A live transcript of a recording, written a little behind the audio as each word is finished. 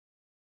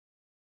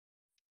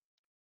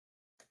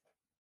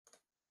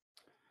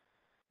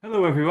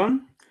Hello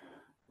everyone,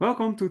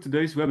 welcome to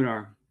today's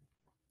webinar.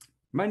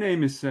 My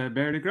name is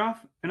Barry de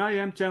Graaf and I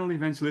am Channel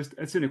Evangelist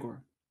at Synacor.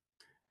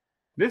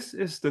 This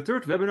is the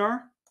third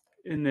webinar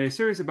in a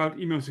series about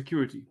email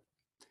security.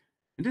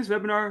 In this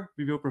webinar,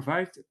 we will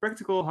provide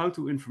practical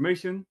how-to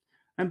information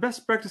and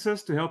best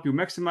practices to help you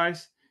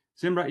maximize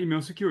Zimbra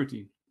email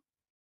security.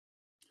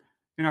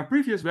 In our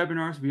previous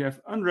webinars, we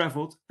have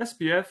unraveled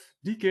SPF,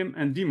 DKIM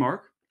and DMARC,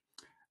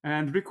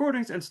 and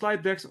recordings and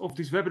slide decks of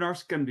these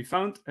webinars can be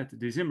found at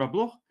the Zimbra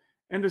blog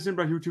and the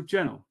Zimbra YouTube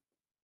channel.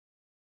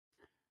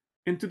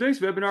 In today's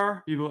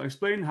webinar, we will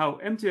explain how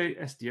MTA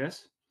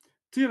STS,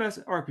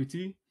 TLS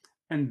RPT,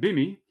 and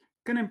BIMI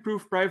can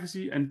improve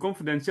privacy and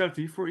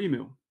confidentiality for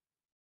email.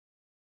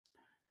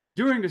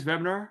 During this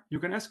webinar, you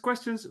can ask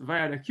questions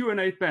via the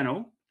Q&A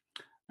panel,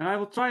 and I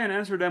will try and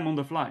answer them on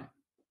the fly.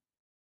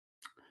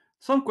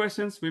 Some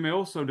questions we may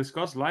also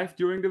discuss live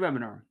during the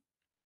webinar.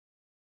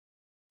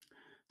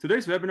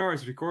 Today's webinar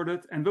is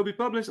recorded and will be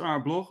published on our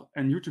blog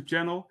and YouTube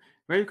channel,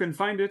 where you can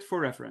find it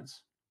for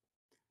reference.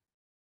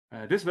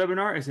 This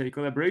webinar is a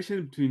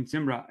collaboration between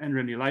Zimbra and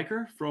Randy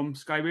Leiker from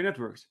Skyway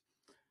Networks.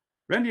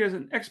 Randy is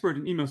an expert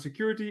in email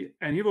security,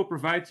 and he will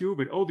provide you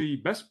with all the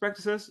best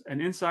practices and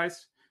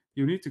insights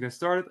you need to get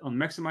started on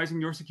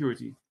maximizing your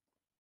security.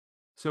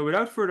 So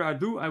without further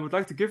ado, I would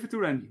like to give it to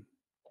Randy.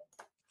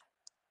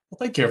 Well,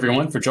 thank you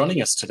everyone for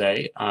joining us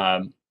today.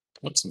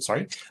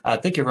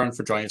 Thank you everyone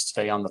for joining us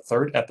today on the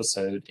third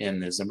episode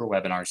in the Zimbra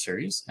webinar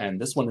series. And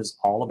this one is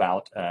all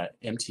about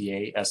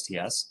MTA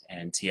STS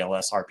and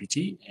TLS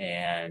RPT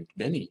and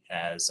BIMI,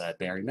 as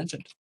Barry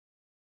mentioned.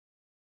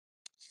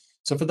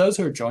 So for those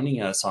who are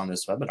joining us on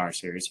this webinar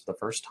series for the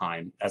first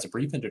time, as a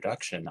brief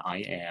introduction, I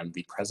am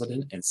the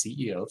president and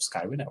CEO of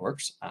Skyway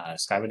Networks.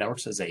 Skyway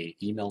Networks is an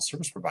email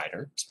service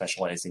provider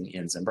specializing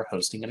in Zimbra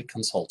hosting and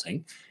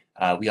consulting.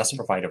 We also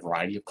provide a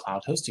variety of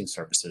cloud hosting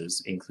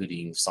services,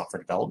 including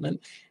software development.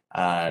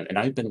 And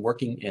I've been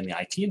working in the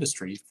IT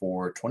industry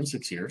for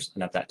 26 years,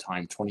 and at that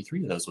time,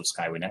 23 of those with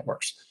Skyway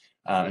Networks.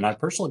 And I've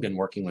personally been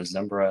working with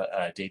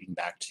Zimbra dating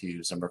back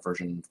to Zimbra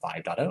version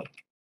 5.0.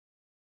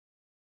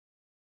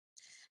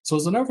 So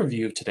as an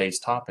overview of today's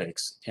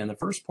topics, in the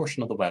first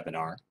portion of the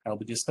webinar, I'll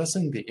be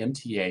discussing the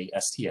MTA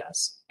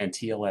STS and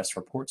TLS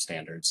report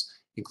standards,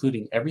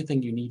 including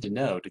everything you need to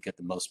know to get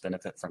the most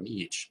benefit from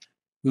each.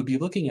 We'll be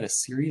looking at a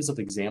series of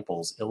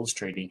examples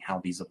illustrating how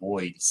these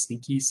avoid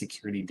sneaky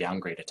security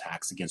downgrade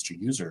attacks against your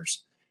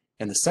users.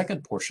 In the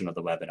second portion of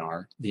the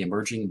webinar, the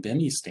emerging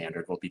BIMI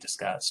standard will be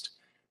discussed.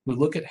 We'll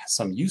look at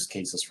some use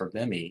cases for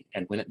BIMI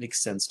and when it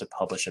makes sense to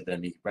publish a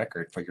BIMI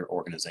record for your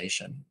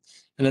organization.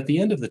 And at the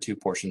end of the two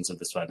portions of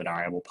this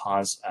webinar, I will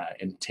pause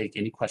and take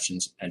any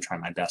questions and try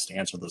my best to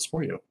answer those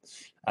for you.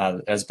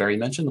 As Barry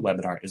mentioned, the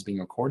webinar is being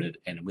recorded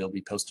and will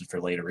be posted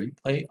for later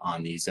replay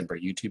on the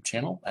Zimbra YouTube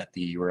channel at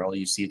the URL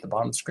you see at the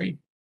bottom of the screen.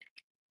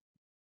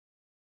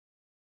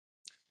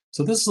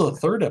 So this is the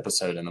third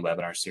episode in the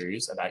webinar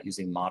series about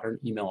using modern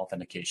email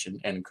authentication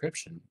and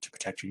encryption to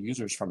protect your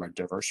users from a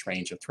diverse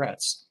range of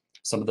threats.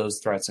 Some of those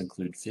threats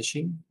include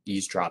phishing,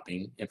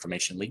 eavesdropping,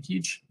 information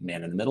leakage,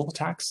 man-in-the-middle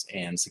attacks,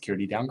 and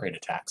security downgrade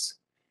attacks.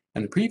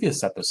 In the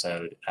previous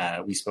episode,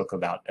 we spoke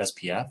about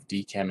SPF,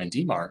 DKIM, and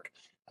DMARC,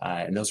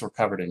 and those were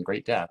covered in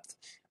great depth.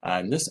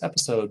 And this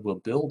episode will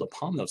build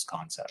upon those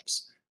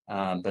concepts.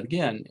 But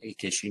again, in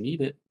case you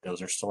need it,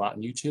 those are still out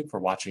on YouTube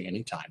for watching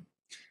anytime.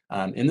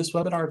 In this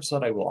webinar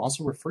episode, I will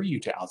also refer you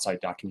to outside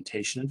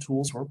documentation and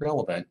tools where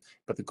relevant,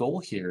 but the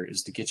goal here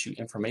is to get you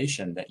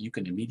information that you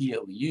can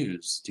immediately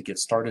use to get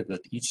started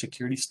with each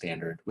security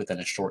standard within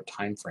a short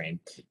time frame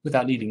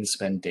without needing to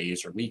spend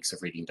days or weeks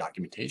of reading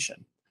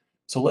documentation.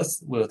 So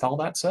with all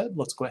that said,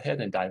 let's go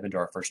ahead and dive into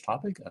our first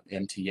topic of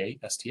MTA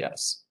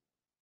STS.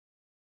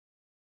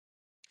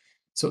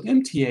 So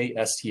MTA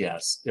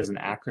STS is an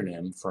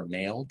acronym for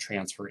Mail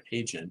Transfer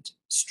Agent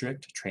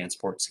Strict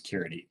Transport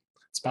Security.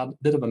 It's about a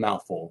bit of a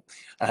mouthful.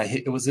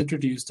 It was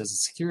introduced as a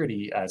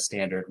security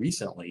standard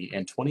recently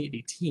in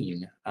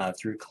 2018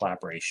 through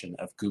collaboration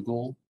of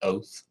Google,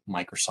 Oath,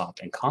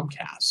 Microsoft, and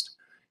Comcast.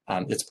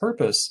 Its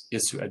purpose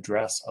is to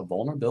address a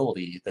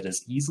vulnerability that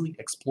is easily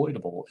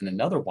exploitable in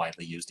another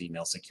widely used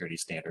email security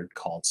standard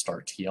called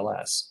START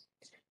TLS.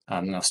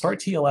 Now,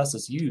 START TLS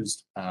is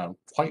used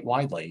quite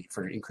widely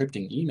for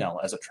encrypting email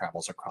as it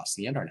travels across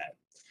the internet.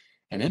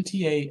 And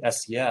MTA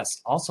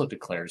STS also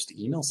declares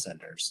to email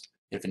senders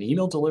if an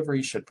email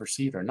delivery should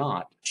proceed or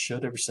not,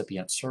 should a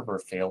recipient server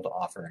fail to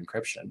offer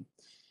encryption.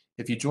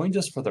 If you joined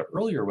us for the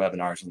earlier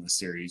webinars in the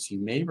series, you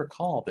may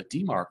recall that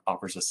DMARC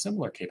offers a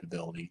similar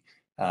capability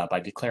by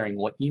declaring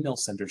what email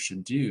senders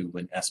should do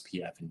when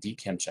SPF and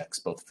DKIM checks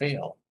both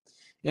fail.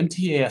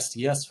 MTA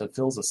STS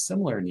fulfills a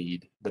similar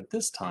need, but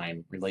this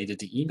time related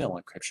to email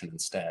encryption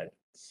instead.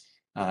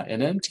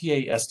 And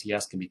MTA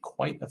STS can be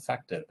quite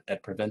effective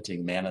at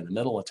preventing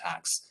man-in-the-middle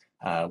attacks,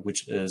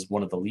 which is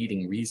one of the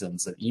leading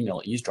reasons that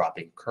email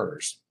eavesdropping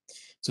occurs.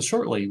 So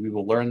shortly, we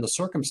will learn the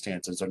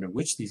circumstances under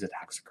which these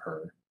attacks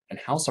occur and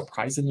how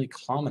surprisingly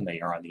common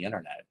they are on the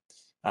internet.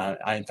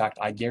 In fact,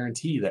 I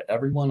guarantee that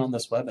everyone on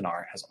this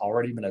webinar has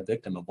already been a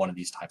victim of one of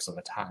these types of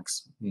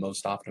attacks,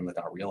 most often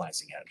without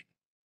realizing it.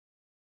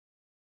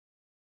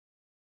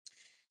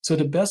 So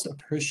to best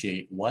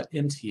appreciate what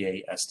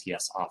MTA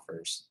STS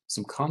offers,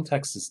 some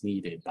context is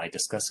needed by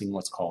discussing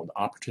what's called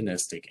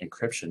opportunistic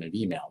encryption of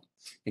email,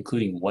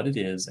 including what it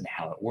is and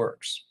how it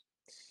works.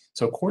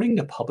 So according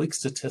to public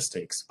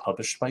statistics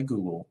published by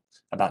Google,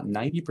 about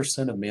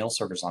 90% of mail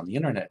servers on the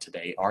internet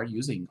today are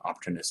using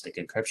opportunistic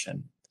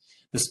encryption.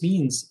 This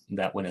means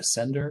that when a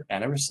sender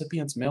and a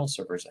recipient's mail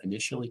servers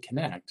initially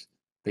connect,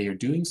 they are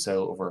doing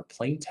so over a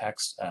plain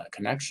text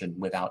connection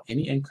without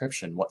any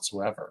encryption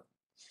whatsoever.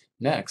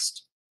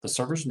 Next, the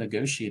servers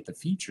negotiate the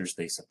features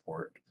they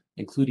support,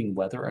 including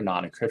whether or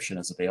not encryption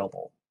is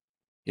available.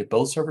 If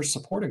both servers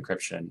support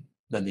encryption,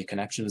 then the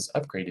connection is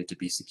upgraded to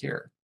be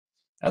secure.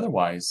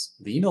 Otherwise,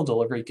 the email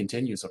delivery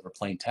continues over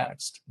plain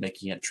text,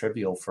 making it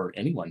trivial for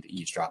anyone to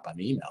eavesdrop on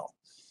the email.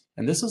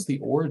 And this is the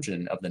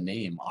origin of the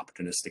name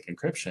opportunistic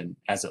encryption,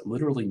 as it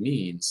literally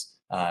means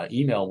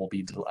email will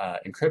be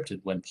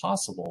encrypted when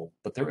possible,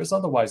 but there is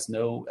otherwise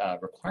no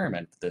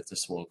requirement that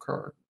this will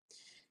occur.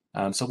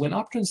 So when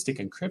opportunistic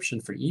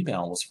encryption for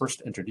email was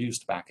first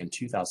introduced back in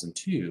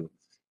 2002,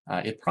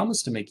 it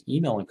promised to make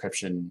email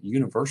encryption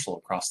universal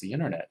across the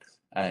internet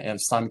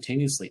and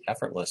simultaneously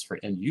effortless for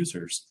end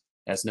users,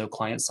 as no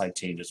client-side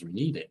changes were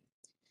needed.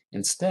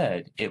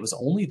 Instead, it was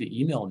only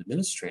the email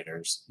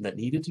administrators that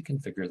needed to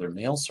configure their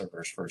mail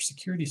servers for a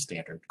security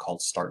standard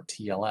called Start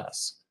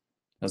TLS.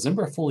 Now,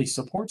 Zimbra fully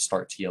supports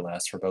Start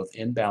TLS for both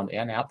inbound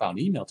and outbound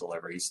email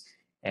deliveries,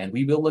 and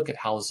we will look at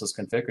how this is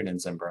configured in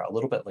Zimbra a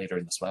little bit later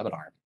in this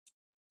webinar.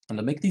 And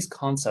to make these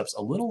concepts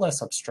a little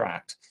less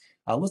abstract,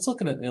 let's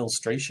look at an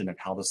illustration of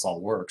how this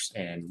all works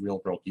in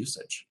real-world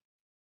usage.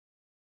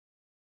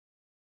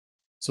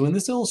 So in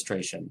this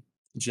illustration,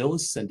 Jill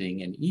is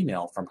sending an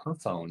email from her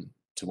phone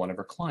to one of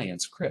her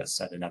clients, Chris,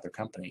 at another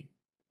company.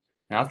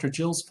 Now, after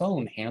Jill's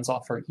phone hands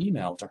off her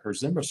email to her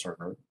Zimbra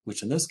server,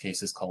 which in this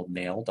case is called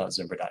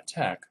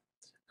mail.zimbra.tech,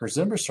 her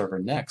Zimbra server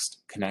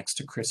next connects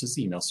to Chris's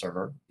email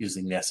server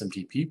using the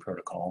SMTP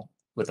protocol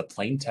with a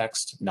plain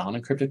text,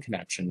 non-encrypted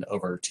connection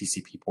over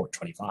TCP port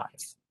 25.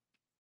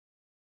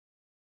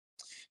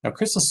 Now,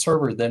 Chris's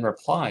server then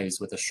replies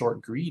with a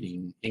short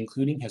greeting,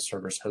 including his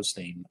server's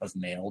hostname of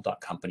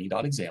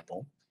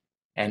mail.company.example,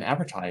 and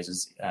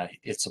advertises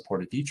its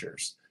supported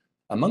features.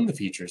 Among the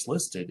features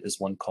listed is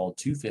one called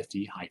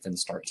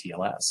 250-Start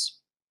TLS.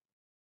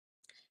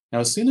 Now,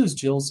 as soon as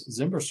Jill's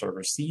Zimbra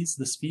server sees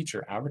this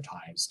feature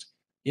advertised,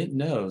 it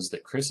knows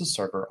that Chris's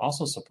server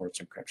also supports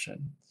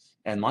encryption.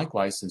 And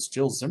likewise, since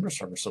Jill's Zimbra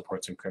server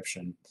supports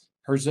encryption,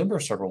 her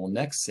Zimbra server will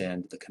next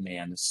send the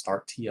command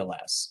start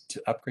TLS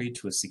to upgrade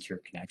to a secure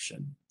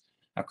connection.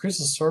 Now,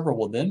 Chris's server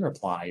will then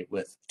reply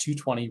with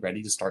 220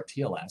 ready to start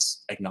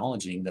TLS,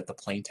 acknowledging that the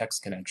plain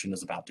text connection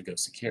is about to go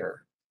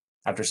secure.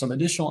 After some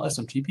additional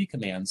SMTP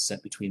commands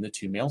sent between the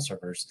two mail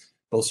servers,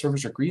 both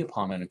servers agree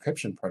upon an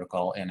encryption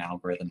protocol and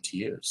algorithm to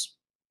use.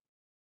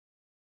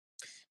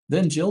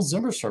 Then Jill's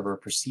Zimbra server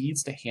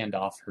proceeds to hand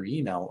off her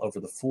email over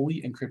the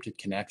fully encrypted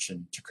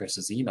connection to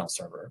Chris's email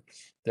server,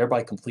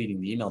 thereby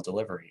completing the email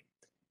delivery.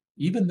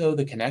 Even though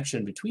the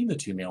connection between the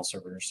two mail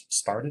servers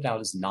started out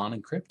as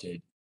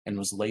non-encrypted and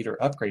was later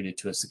upgraded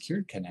to a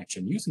secured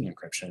connection using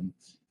encryption,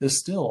 this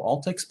still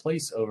all takes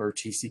place over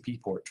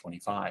TCP port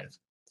 25.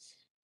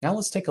 Now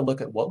let's take a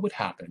look at what would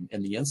happen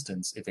in the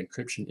instance if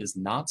encryption is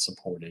not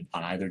supported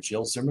on either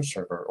Jill's Zimbra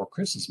server or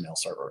Chris's mail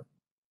server.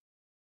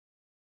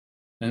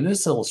 In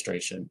this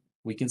illustration,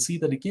 we can see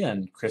that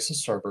again,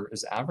 Chris's server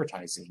is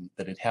advertising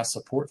that it has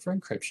support for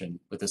encryption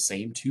with the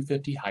same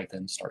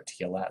 250-Start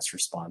TLS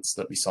response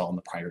that we saw in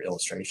the prior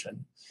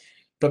illustration.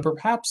 But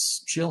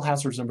perhaps Jill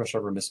has her Zimbra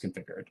server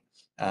misconfigured,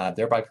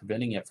 thereby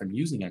preventing it from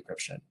using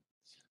encryption.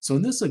 So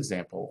in this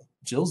example,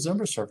 Jill's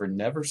Zimbra server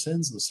never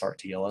sends the start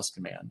TLS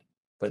command,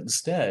 but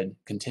instead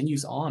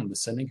continues on with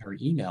sending her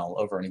email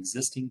over an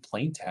existing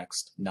plain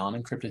text,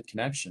 non-encrypted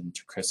connection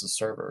to Chris's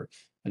server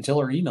until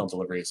her email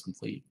delivery is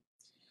complete.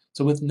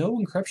 So with no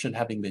encryption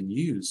having been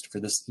used for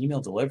this email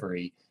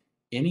delivery,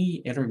 any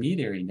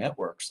intermediary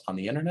networks on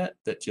the internet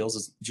that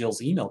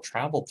Jill's email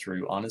traveled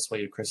through on its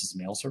way to Chris's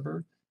mail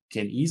server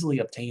can easily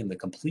obtain the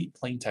complete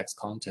plain text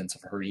contents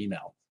of her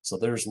email. So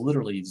there's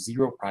literally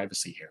zero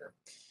privacy here.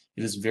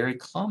 It is very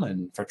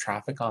common for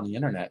traffic on the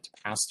internet to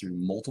pass through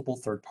multiple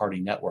third-party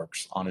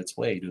networks on its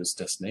way to its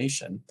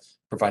destination,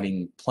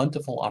 providing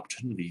plentiful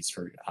opportunities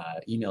for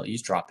email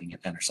eavesdropping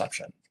and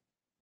interception.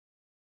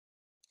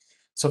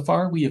 So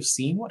far, we have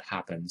seen what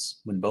happens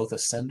when both a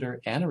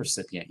sender and a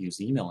recipient use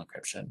email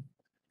encryption,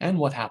 and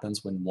what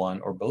happens when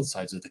one or both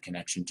sides of the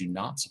connection do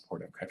not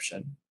support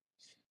encryption.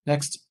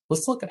 Next,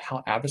 let's look at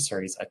how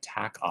adversaries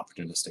attack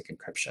opportunistic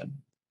encryption.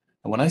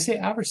 And when I say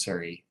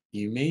adversary,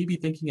 you may be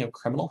thinking of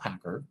criminal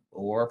hacker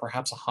or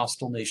perhaps a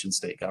hostile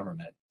nation-state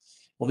government.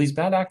 While these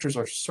bad actors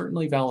are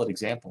certainly valid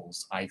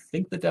examples, I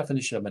think the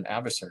definition of an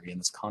adversary in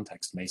this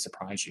context may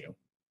surprise you.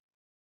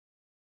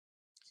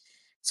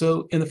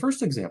 So in the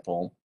first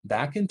example,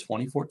 back in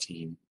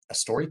 2014, a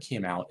story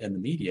came out in the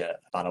media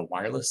about a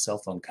wireless cell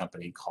phone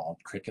company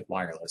called Cricket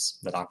Wireless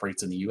that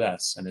operates in the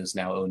US and is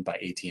now owned by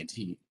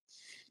AT&T.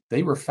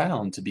 They were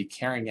found to be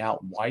carrying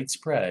out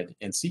widespread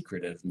and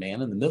secretive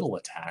man-in-the-middle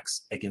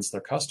attacks against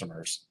their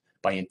customers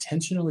by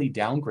intentionally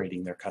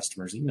downgrading their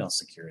customers' email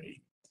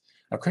security.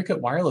 Now, Cricket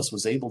Wireless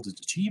was able to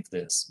achieve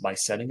this by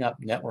setting up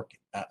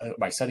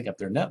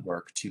their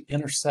network to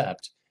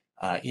intercept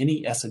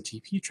any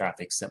SMTP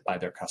traffic sent by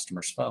their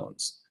customers'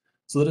 phones,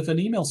 so that if an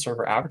email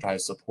server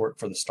advertised support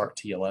for the Start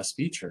TLS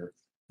feature,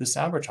 this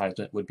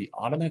advertisement would be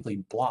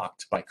automatically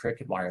blocked by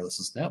Cricket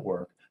Wireless's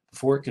network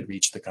before it could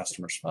reach the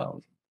customer's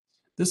phone.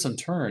 This in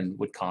turn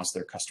would cause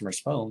their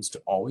customers' phones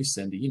to always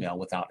send email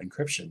without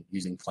encryption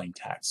using plain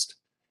text.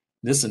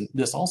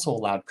 This also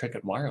allowed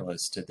Cricket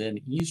Wireless to then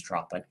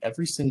eavesdrop on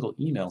every single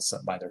email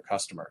sent by their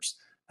customers,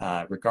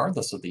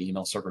 regardless of the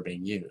email server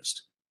being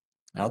used.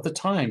 Now, at the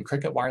time,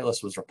 Cricket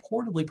Wireless was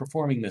reportedly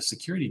performing the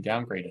security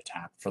downgrade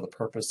attack for the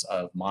purpose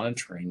of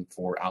monitoring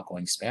for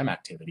outgoing spam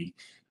activity,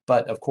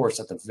 but of course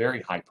at the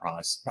very high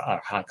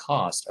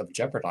cost of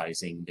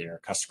jeopardizing their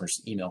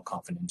customers' email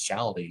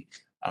confidentiality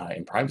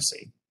and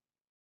privacy.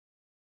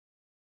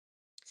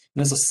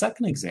 And as a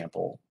second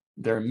example,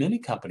 there are many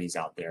companies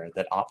out there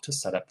that opt to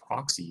set up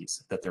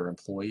proxies that their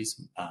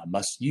employees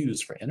must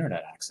use for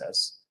internet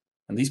access.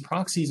 And these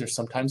proxies are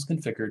sometimes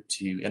configured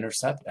to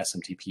intercept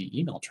SMTP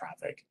email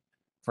traffic.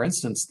 For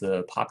instance,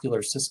 the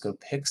popular Cisco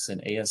PIX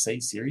and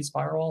ASA series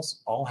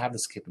firewalls all have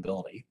this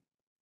capability.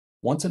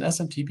 Once an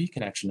SMTP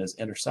connection is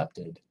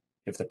intercepted,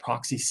 if the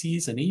proxy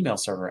sees an email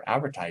server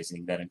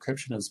advertising that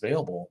encryption is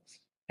available,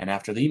 and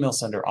after the email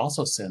sender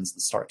also sends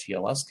the Start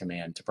TLS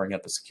command to bring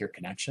up a secure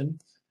connection,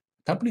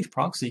 the company's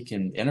proxy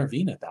can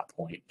intervene at that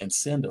point and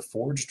send a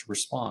forged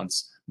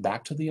response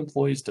back to the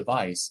employee's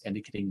device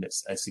indicating that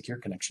a secure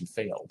connection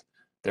failed,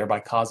 thereby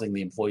causing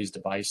the employee's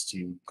device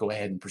to go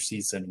ahead and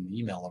proceed sending the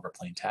email over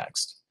plain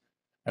text.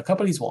 Now,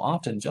 companies will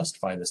often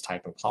justify this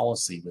type of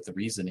policy with the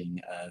reasoning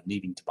of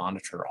needing to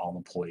monitor all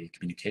employee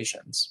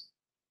communications.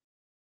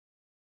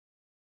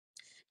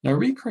 Now, a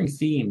recurring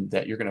theme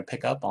that you're going to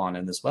pick up on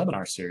in this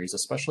webinar series,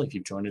 especially if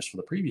you've joined us for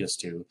the previous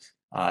two,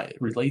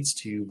 relates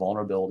to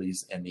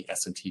vulnerabilities in the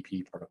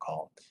SMTP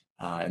protocol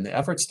and the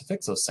efforts to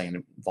fix those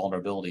same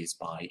vulnerabilities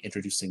by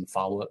introducing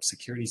follow-up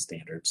security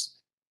standards.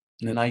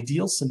 In an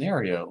ideal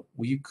scenario,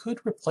 you could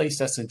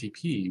replace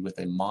SMTP with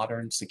a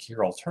modern,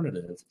 secure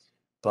alternative,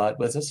 but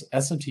with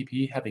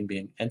SMTP having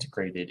been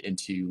integrated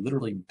into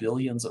literally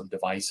billions of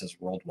devices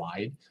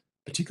worldwide,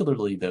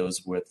 particularly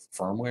those with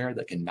firmware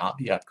that cannot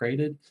be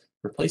upgraded,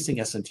 replacing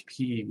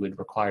SMTP would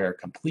require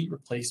complete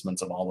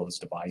replacements of all those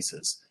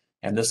devices.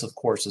 And this, of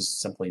course, is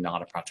simply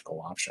not a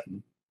practical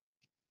option.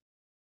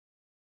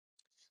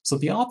 So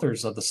the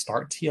authors of the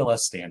Start TLS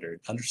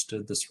standard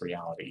understood this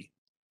reality.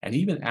 And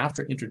even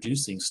after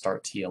introducing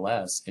Start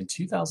TLS in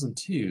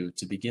 2002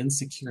 to begin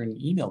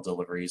securing email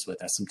deliveries with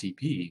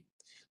SMTP,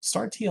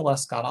 Start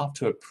TLS got off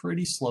to a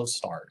pretty slow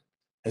start,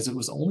 as it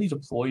was only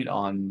deployed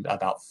on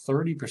about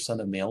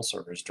 30% of mail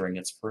servers during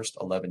its first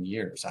 11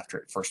 years after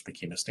it first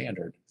became a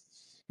standard.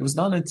 It was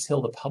not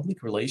until the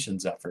public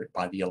relations effort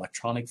by the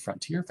Electronic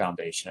Frontier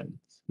Foundation,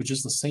 which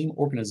is the same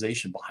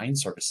organization behind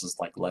services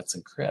like Let's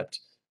Encrypt,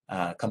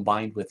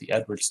 combined with the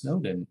Edward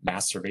Snowden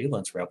mass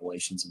surveillance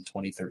revelations in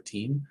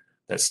 2013,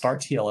 that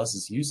Start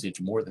TLS's usage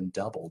more than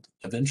doubled,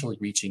 eventually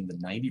reaching the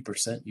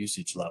 90%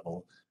 usage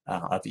level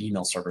of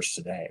email servers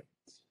today.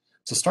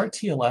 So Start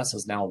TLS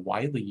is now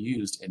widely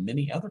used in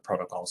many other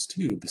protocols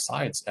too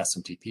besides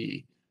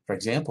SMTP. For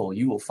example,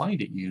 you will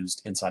find it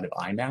used inside of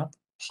IMAP,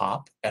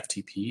 POP,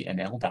 FTP, and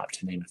LDAP,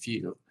 to name a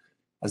few.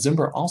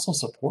 Zimbra also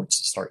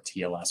supports Start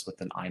TLS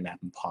within IMAP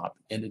and POP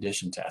in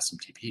addition to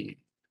SMTP.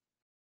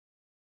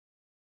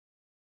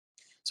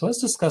 So as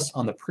discussed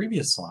on the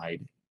previous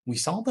slide, we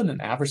saw that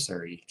an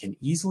adversary can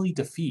easily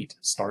defeat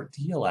Start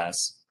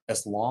TLS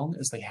as long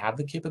as they have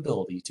the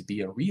capability to be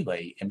a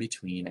relay in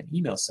between an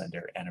email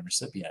sender and a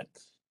recipient,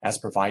 as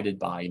provided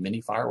by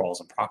many firewalls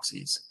and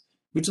proxies,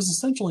 which is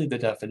essentially the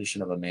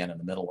definition of a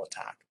man-in-the-middle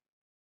attack.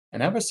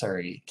 An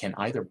adversary can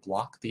either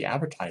block the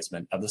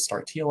advertisement of the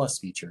Start TLS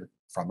feature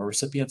from a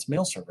recipient's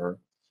mail server,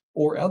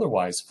 or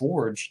otherwise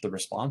forge the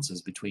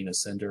responses between a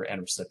sender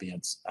and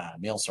recipient's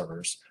mail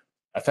servers,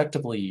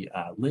 effectively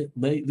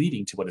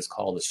leading to what is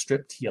called a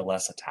strip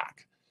TLS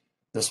attack.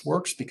 This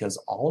works because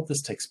all of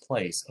this takes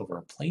place over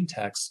a plain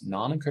text,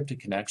 non-encrypted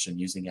connection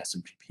using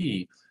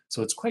SMTP,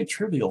 so it's quite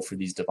trivial for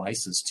these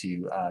devices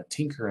to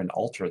tinker and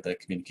alter the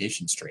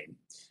communication stream.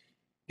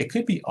 It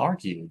could be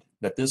argued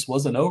that this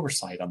was an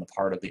oversight on the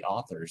part of the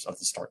authors of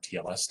the Start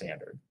TLS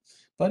standard,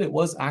 but it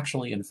was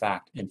actually, in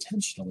fact,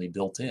 intentionally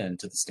built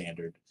into the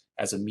standard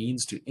as a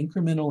means to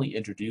incrementally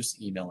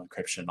introduce email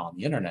encryption on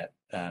the internet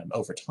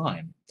over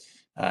time.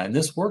 And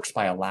this works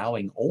by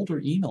allowing older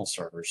email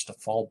servers to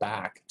fall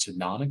back to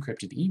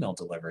non-encrypted email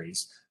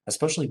deliveries,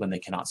 especially when they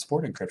cannot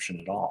support encryption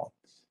at all.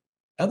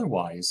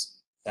 Otherwise,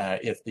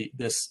 if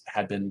this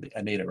had been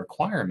made a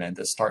requirement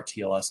that Start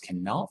TLS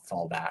cannot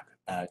fall back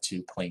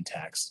to plain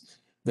text,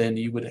 then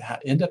you would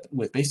end up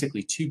with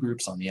basically two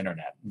groups on the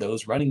internet,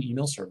 those running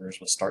email servers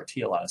with Start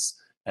TLS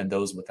and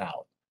those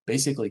without,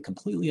 basically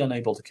completely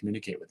unable to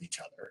communicate with each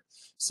other.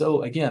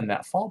 So again,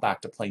 that fallback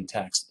to plain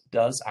text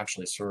does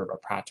actually serve a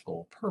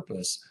practical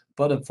purpose,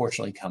 but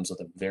unfortunately comes with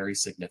a very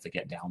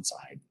significant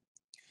downside.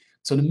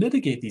 So to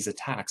mitigate these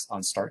attacks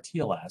on Start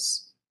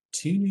TLS,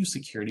 two new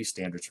security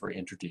standards were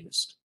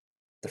introduced.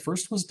 The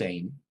first was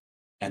DANE,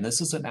 and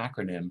this is an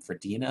acronym for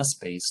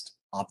DNS-based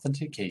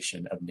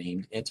authentication of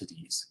named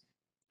entities.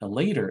 And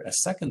later, a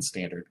second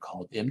standard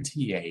called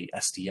MTA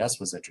STS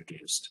was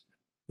introduced,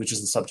 which is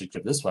the subject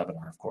of this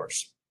webinar, of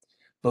course.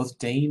 Both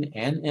DANE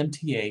and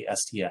MTA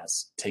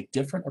STS take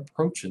different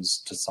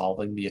approaches to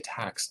solving the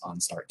attacks on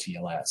Start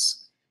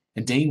TLS.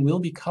 And DANE will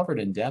be covered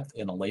in depth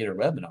in a later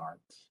webinar,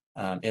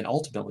 and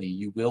ultimately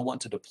you will want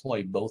to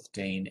deploy both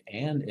DANE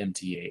and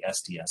MTA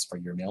STS for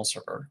your mail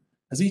server,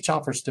 as each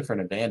offers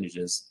different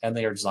advantages and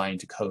they are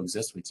designed to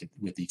coexist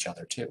with each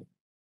other too.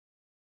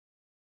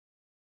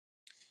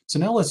 So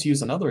now let's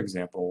use another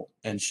example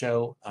and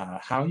show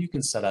how you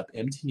can set up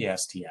MTA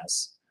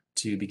STS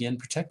to begin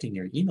protecting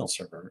your email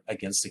server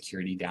against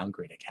security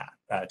downgrade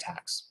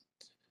attacks.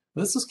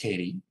 This is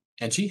Katie,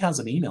 and she has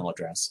an email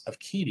address of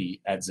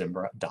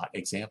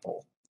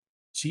katie@zimbra.example.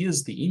 She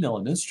is the email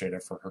administrator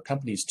for her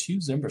company's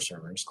two Zimbra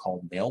servers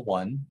called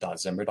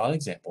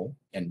mail1.zimbra.example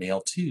and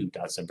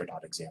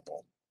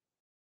mail2.zimbra.example.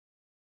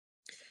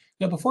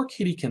 Now, before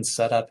Katie can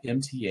set up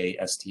MTA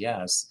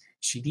STS,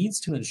 she needs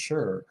to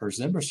ensure her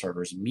Zimbra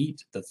servers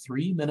meet the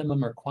three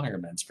minimum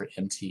requirements for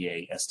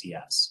MTA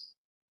STS.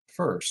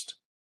 First,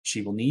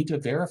 she will need to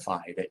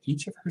verify that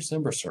each of her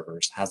Zimbra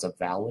servers has a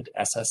valid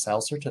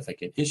SSL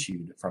certificate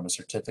issued from a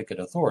certificate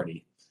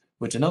authority,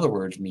 which in other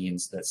words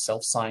means that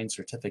self-signed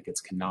certificates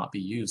cannot be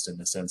used in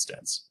this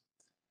instance.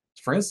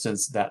 For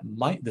instance,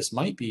 this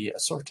might be a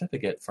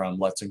certificate from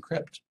Let's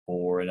Encrypt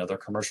or another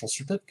commercial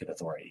certificate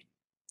authority.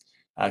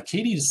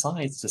 Katie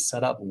decides to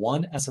set up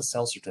one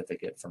SSL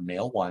certificate for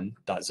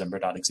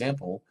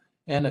mail1.zimbra.example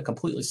and a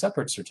completely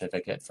separate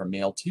certificate for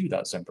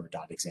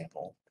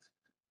mail2.zimbra.example.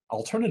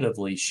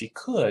 Alternatively, she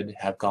could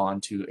have gone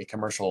to a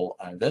commercial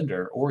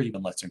vendor or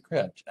even Let's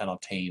Encrypt and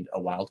obtained a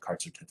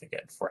wildcard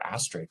certificate for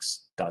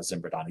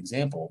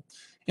asterisk.zimbra.example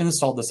and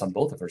installed this on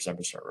both of her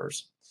Zimbra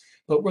servers.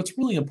 But what's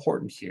really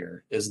important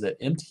here is that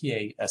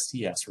MTA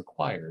STS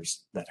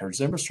requires that her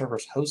Zimbra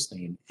server's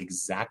hostname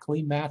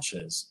exactly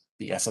matches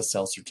the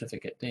SSL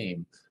certificate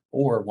name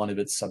or one of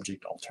its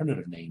subject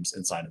alternative names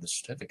inside of the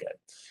certificate.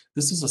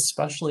 This is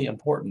especially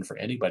important for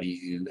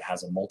anybody who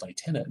has a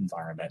multi-tenant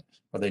environment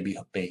where they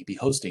may be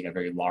hosting a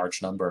very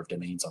large number of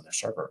domains on their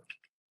server.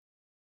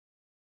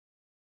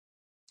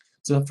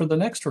 So for the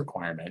next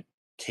requirement,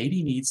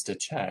 Katie needs to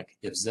check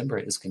if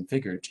Zimbra is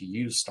configured to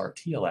use Start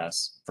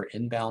TLS for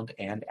inbound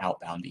and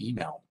outbound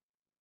email.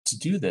 To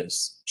do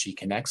this, she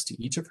connects to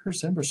each of her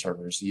Zimbra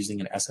servers using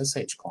an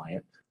SSH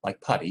client like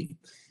PuTTY,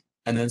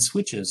 and then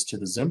switches to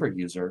the Zimbra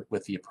user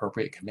with the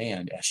appropriate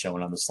command as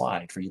shown on the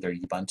slide for either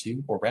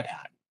Ubuntu or Red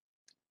Hat.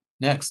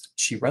 Next,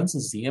 she runs the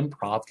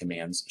zmprov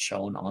commands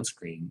shown on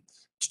screen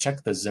to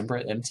check the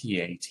Zimbra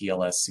MTA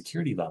TLS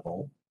security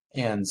level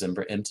and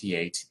Zimbra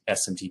MTA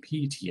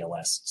SMTP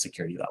TLS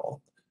security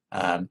level.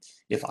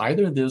 If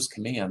either of those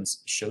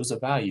commands shows a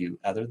value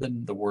other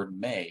than the word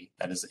may,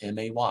 that is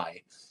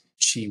MAY,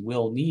 she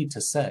will need to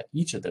set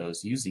each of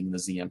those using the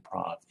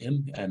zmprov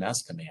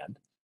MS command,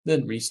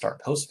 then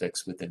restart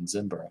postfix within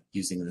Zimbra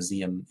using the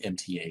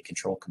zmta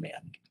control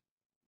command.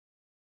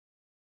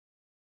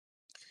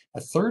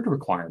 A third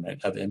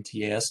requirement of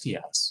MTA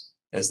STS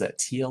is that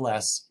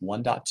TLS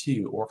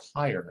 1.2 or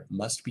higher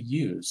must be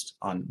used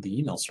on the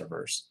email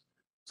servers.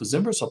 So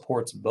Zimbra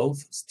supports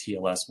both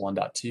TLS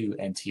 1.2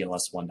 and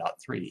TLS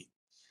 1.3.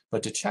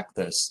 But to check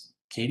this,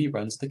 Katie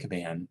runs the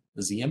command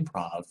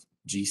zmprov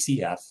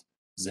gcf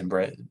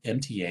Zimbra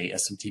MTA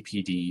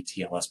SMTPD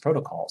TLS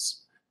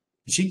protocols.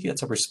 She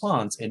gets a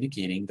response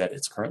indicating that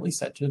it's currently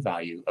set to a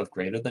value of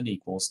greater than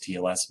equals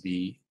TLS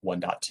v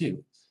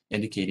 1.2,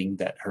 indicating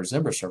that her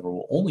Zimbra server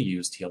will only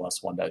use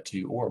TLS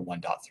 1.2 or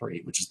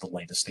 1.3, which is the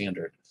latest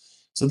standard.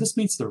 So this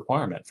meets the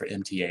requirement for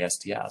MTA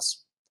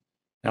STS.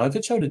 Now, if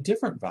it showed a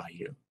different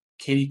value,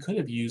 Katie could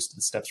have used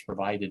the steps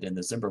provided in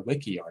the Zimbra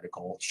Wiki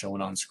article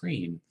shown on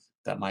screen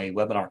that my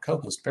webinar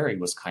co-host Barry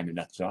was kind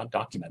enough to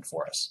document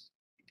for us.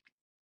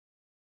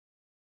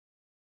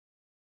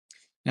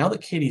 Now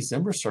that Katie's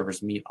Zimbra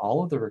servers meet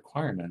all of the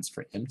requirements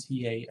for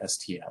MTA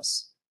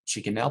STS,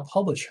 she can now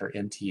publish her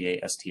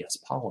MTA STS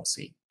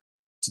policy.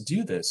 To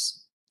do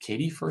this,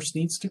 Katie first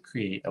needs to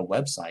create a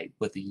website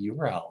with the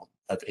URL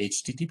of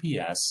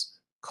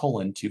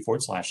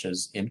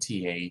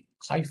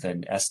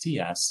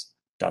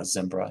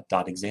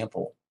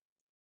https://mta-sts.zimbra.example.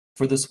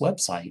 For this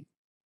website,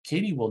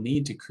 Katie will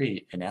need to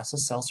create an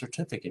SSL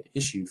certificate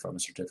issued from a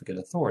certificate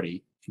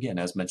authority, again,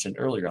 as mentioned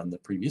earlier on the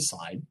previous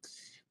slide.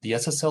 The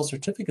SSL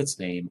certificate's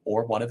name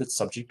or one of its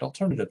subject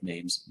alternative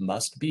names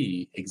must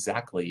be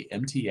exactly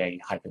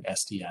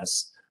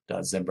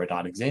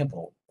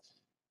mta-sts.zimbra.example.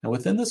 Now,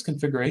 within this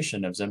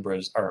configuration of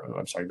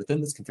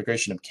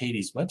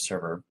Katie's web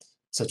server,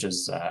 such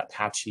as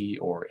Apache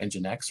or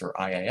Nginx or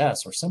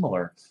IIS or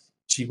similar,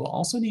 she will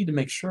also need to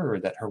make sure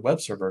that her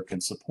web server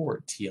can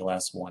support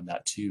TLS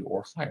 1.2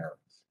 or higher,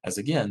 as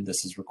again,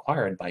 this is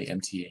required by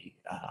MTA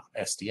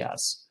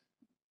STS.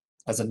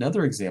 As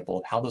another example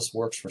of how this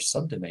works for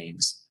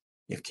subdomains,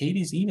 if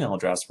Katie's email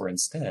address were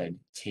instead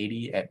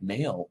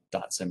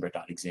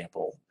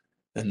katie@mail.zimbra.example,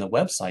 then the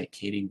website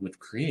Katie would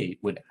create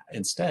would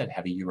instead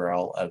have a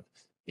URL of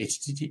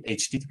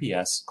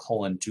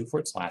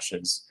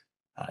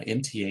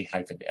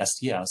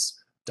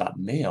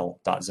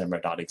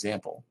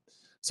https://mta-sts.mail.zimbra.example.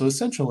 So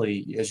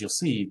essentially, as you'll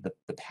see,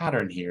 the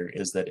pattern here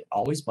is that it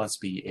always must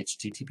be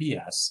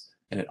HTTPS,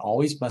 and it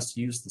always must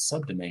use the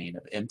subdomain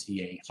of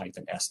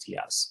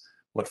MTA-STS.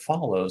 What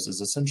follows is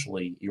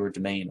essentially your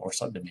domain or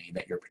subdomain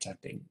that you're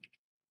protecting.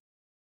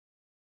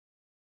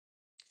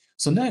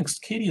 So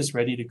next, Katie is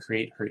ready to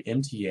create her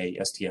MTA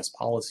STS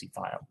policy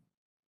file.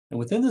 And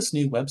within this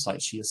new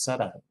website she has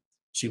set up,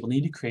 she will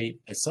need to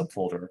create a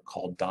subfolder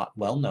called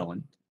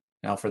 .wellknown.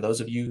 Now, for those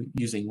of you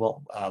using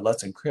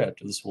Let's Encrypt,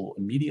 this will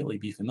immediately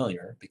be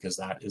familiar because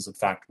that is in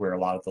fact where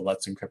a lot of the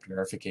Let's Encrypt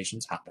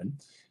verifications happen.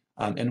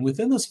 And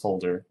within this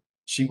folder,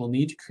 she will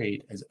need to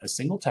create a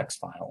single text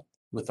file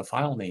with the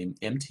file name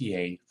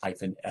mta-sts.txt.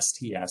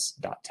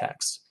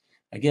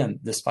 Again,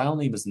 this file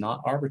name is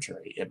not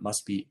arbitrary. It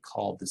must be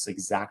called this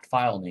exact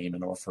file name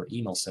in order for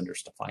email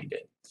senders to find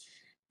it.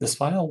 This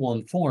file will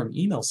inform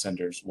email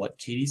senders what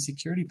Katie's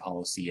security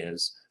policy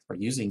is for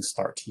using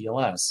Start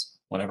TLS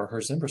whenever her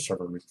Zimbra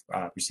server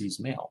receives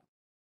mail.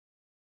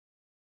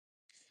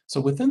 So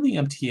within the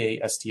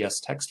MTA STS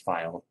text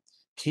file,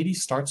 Katie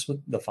starts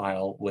with the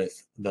file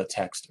with the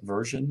text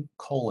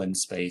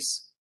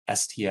version:\STS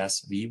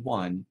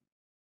v1,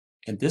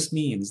 and this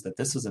means that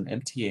this is an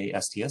MTA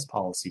STS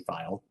policy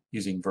file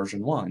using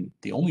version 1,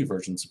 the only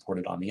version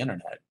supported on the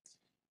internet.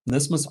 And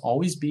this must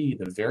always be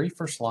the very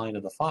first line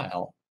of the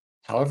file.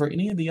 However,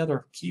 any of the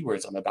other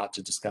keywords I'm about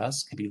to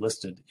discuss can be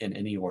listed in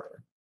any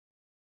order.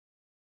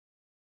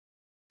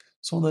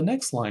 So in the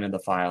next line of the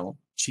file,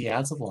 she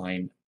adds a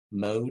line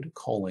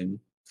mode:\testing.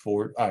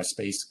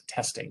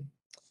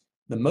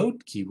 The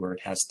mode keyword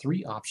has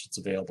 3 options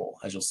available,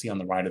 as you'll see on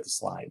the right of the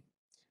slide.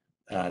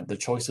 The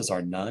choices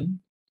are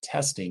none,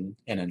 testing,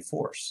 and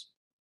enforce.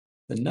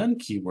 The none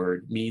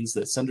keyword means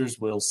that senders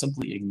will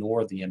simply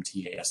ignore the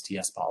MTA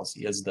STS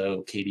policy as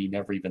though Katie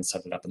never even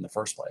set it up in the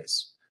first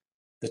place.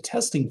 The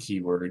testing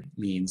keyword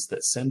means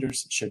that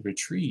senders should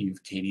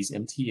retrieve Katie's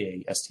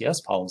MTA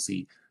STS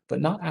policy but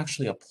not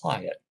actually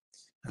apply it.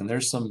 And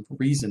there's some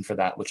reason for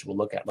that which we'll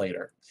look at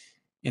later.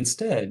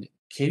 Instead,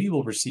 Katie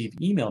will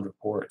receive email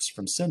reports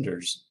from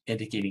senders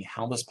indicating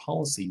how this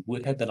policy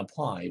would have been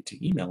applied to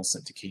emails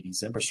sent to Katie's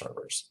Zimbra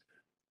servers.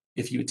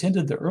 If you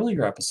attended the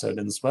earlier episode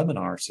in this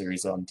webinar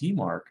series on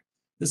DMARC,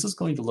 this is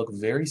going to look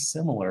very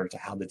similar to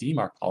how the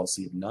DMARC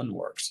policy of none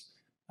works.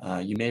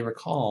 You may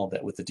recall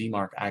that with the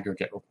DMARC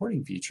aggregate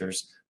reporting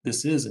features,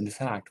 this is in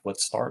fact what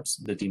starts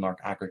the DMARC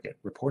aggregate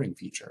reporting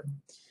feature.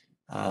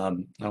 Now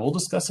we'll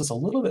discuss this a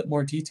little bit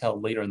more detail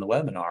later in the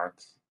webinar.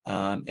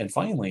 And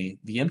finally,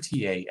 the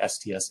MTA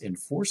STS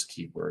enforce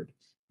keyword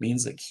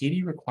means that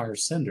Katie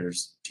requires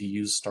senders to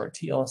use Start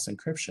TLS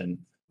encryption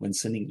when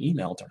sending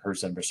email to her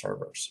Zimbra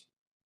servers.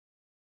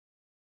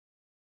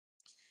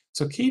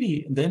 So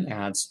Katie then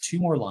adds 2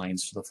 more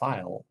lines to the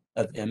file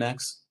of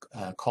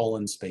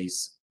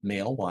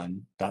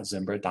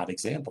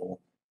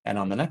mx:\mail1.zimbra.example, and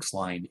on the next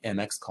line,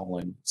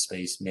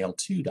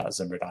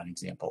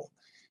 mx:\mail2.zimbra.example.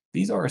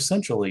 These are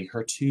essentially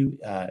her 2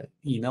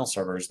 email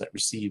servers that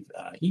receive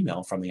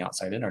email from the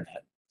outside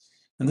internet.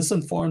 And this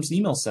informs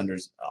email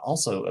senders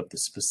also of the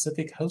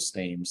specific host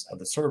names of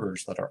the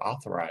servers that are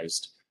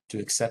authorized to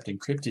accept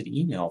encrypted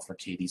email for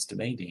Katie's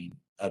domain name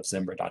of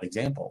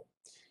zimbra.example.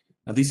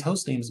 Now these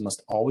host names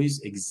must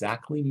always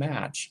exactly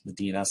match the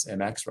DNS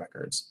MX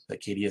records that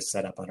Katie has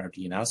set up on our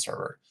DNS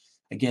server.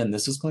 Again,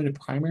 this is going to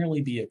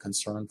primarily be a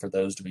concern for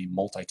those doing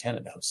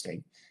multi-tenant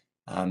hosting.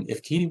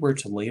 If Katie were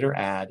to later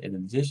add an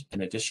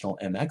additional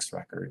MX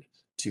record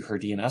to her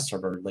DNS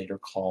server later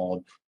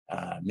called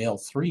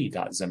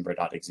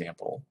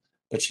mail3.zimbra.example,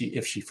 but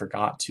if she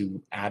forgot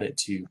to add it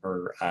to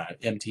her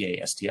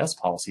MTA STS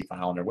policy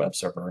file on her web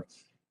server,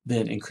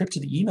 then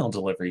encrypted email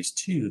deliveries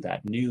to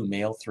that new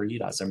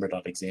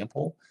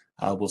mail3.zimbra.example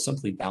will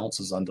simply bounce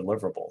as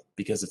undeliverable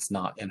because it's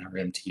not in her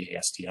MTA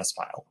STS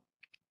file.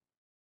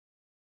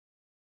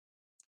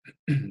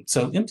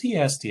 So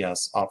MTA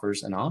STS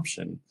offers an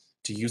option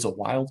to use a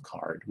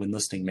wildcard when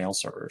listing mail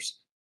servers.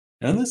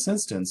 And in this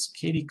instance,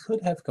 Katie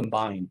could have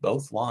combined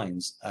both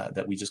lines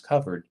that we just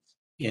covered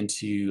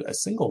into a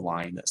single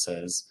line that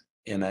says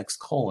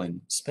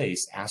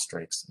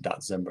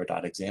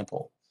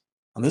mx:\**.zimbra.example.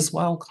 And this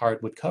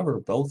wildcard would cover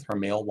both her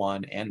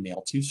Mail1 and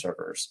Mail2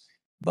 servers,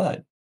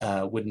 but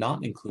would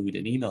not include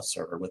an email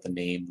server with a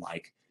name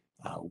like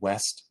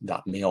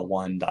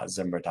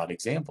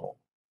west.mail1.zimbra.example.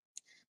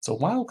 So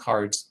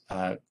wildcards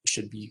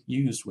should be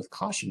used with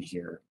caution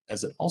here,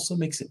 as it also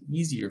makes it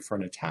easier for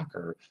an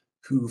attacker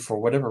who, for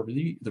whatever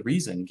the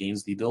reason,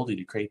 gains the ability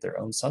to create their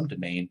own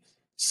subdomain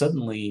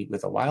suddenly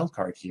with a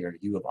wildcard here,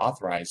 you have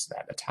authorized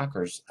that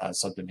attacker's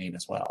subdomain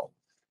as well.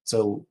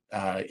 So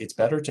it's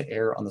better to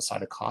err on the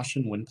side of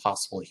caution when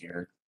possible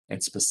here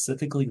and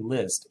specifically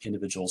list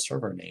individual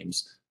server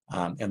names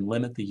and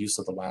limit the use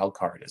of the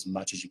wildcard as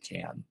much as you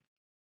can.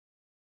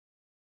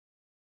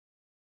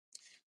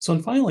 So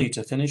and finally,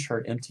 to finish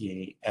her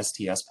MTA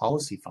STS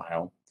policy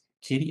file,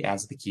 Katie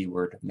adds the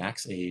keyword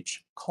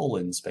maxage :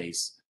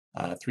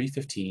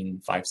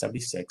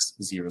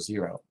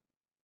 315.576.00.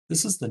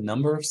 This is the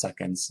number of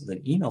seconds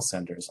that email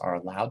senders are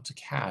allowed to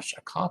cache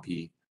a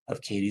copy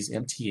of Katie's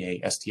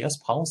MTA STS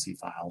policy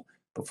file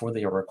before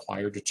they are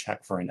required to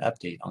check for an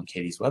update on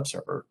Katie's web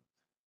server.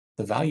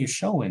 The value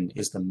shown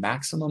is the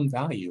maximum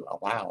value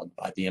allowed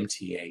by the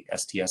MTA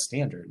STS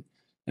standard,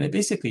 and it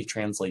basically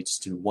translates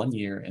to 1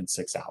 year and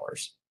 6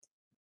 hours.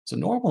 So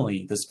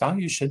normally, this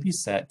value should be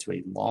set to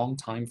a long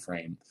time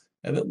frame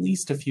of at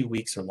least a few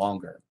weeks or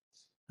longer.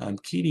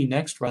 Katie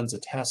next runs a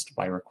test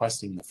by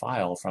requesting the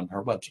file from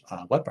her web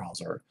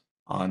browser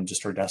on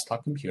just her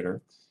desktop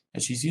computer,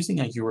 and she's using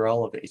a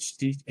URL of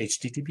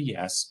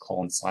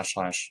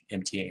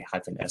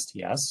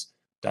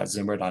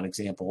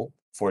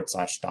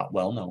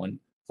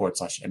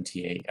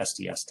https://mta-sts.zimbra.example/.wellknown/MTA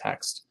STS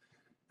text.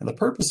 And the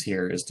purpose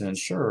here is to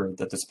ensure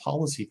that this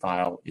policy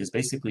file is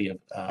basically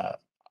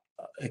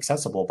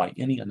accessible by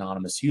any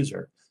anonymous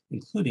user,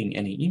 including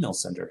any email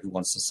sender who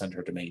wants to send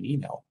her domain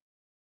email.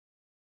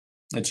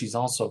 And she's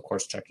also, of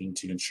course, checking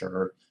to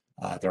ensure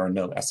there are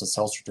no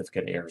SSL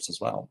certificate errors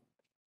as well.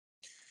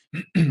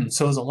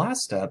 So as a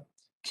last step,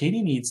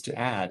 Katie needs to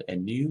add a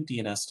new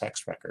DNS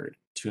text record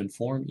to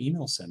inform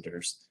email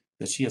senders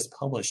that she has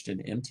published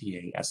an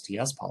MTA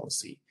STS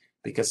policy,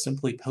 because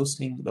simply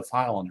posting the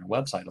file on her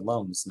website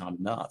alone is not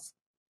enough.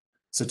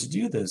 So to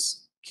do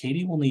this,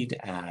 Katie will need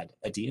to add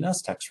a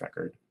DNS text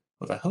record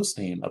with a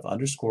hostname of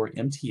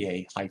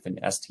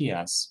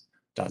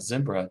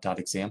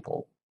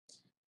 _MTA-STS.zimbra.example.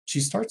 She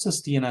starts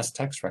this DNS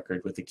text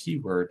record with the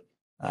keyword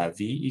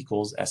v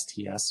 =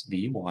 STS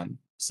v1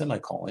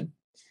 semicolon,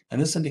 and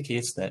this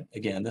indicates that,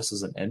 again, this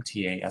is an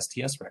MTA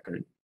STS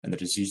record and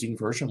that it's using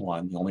version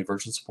 1, the only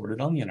version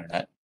supported on the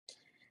internet.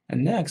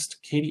 And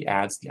next, Katie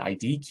adds the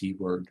ID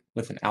keyword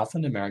with an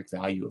alphanumeric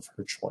value of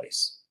her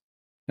choice.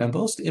 Now,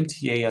 most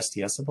MTA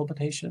STS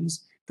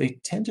implementations, they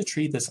tend to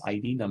treat this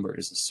ID number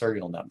as a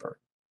serial number.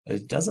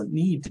 It doesn't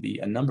need to be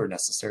a number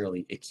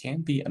necessarily. It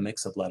can be a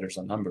mix of letters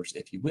and numbers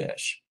if you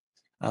wish.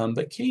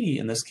 But Katie,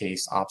 in this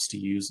case, opts to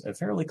use a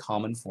fairly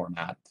common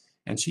format,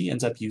 and she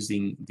ends up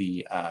using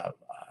the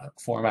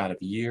format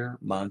of year,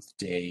 month,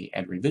 day,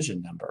 and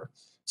revision number.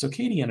 So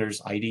Katie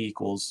enters ID =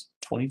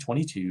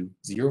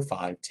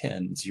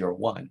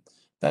 2022-05-10-01,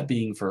 that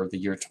being for the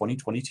year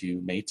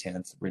 2022, May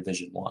 10th,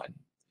 revision 1.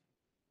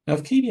 Now,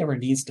 if Katie ever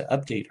needs to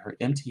update her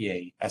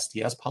MTA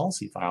STS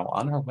policy file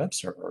on her web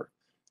server,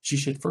 she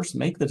should first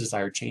make the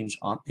desired change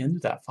into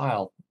that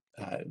file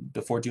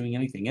before doing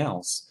anything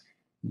else.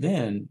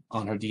 Then,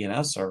 on her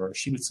DNS server,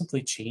 she would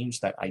simply change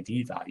that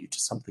ID value to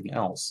something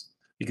else.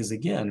 Because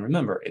again,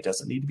 remember, it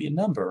doesn't need to be a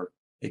number.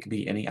 It could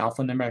be any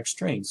alphanumeric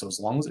string, so as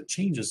long as it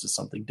changes to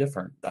something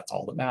different, that's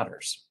all that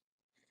matters.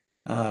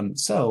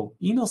 So,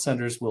 email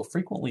senders will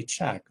frequently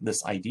check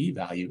this ID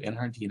value in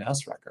her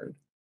DNS record.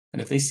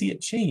 And if they see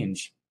it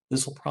change,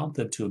 this will prompt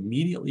them to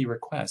immediately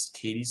request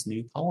Katie's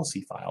new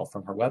policy file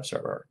from her web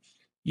server,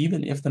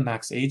 even if the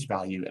max age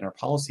value in her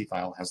policy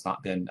file has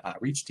not been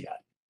reached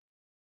yet.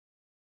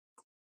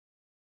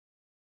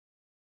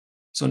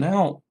 So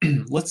now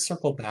let's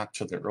circle back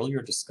to the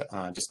earlier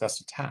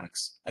discussed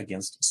attacks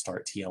against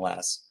Start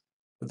TLS.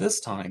 But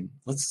this time,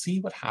 let's see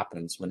what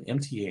happens when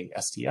MTA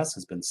STS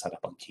has been set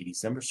up on Katie's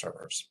Zimbra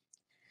servers.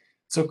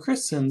 So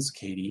Chris sends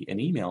Katie an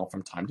email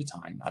from time to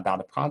time about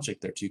a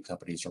project their two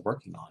companies are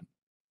working on.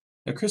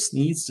 Now Chris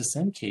needs to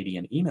send Katie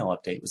an email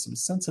update with some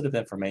sensitive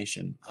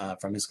information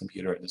from his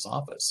computer in his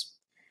office.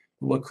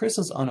 But what Chris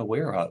is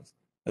unaware of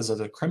is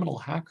that a criminal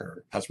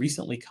hacker has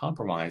recently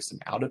compromised an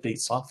out-of-date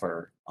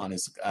software on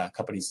his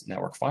company's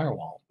network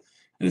firewall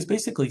and is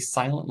basically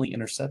silently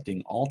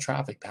intercepting all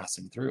traffic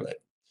passing through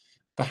it.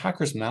 The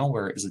hacker's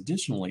malware is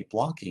additionally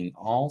blocking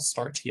all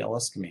Start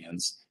TLS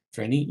commands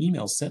for any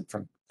emails sent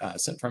from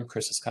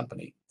Chris's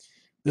company.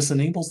 This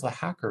enables the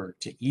hacker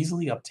to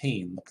easily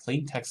obtain the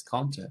plain text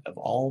content of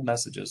all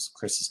messages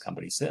Chris's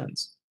company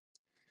sends.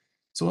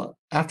 So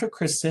after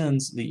Chris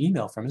sends the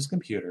email from his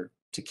computer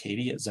to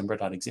Katie at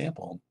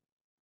Zimbra.example,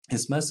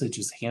 his message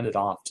is handed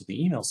off to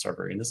the email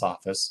server in his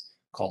office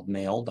called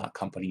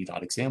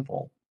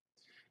mail.company.example.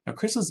 Now,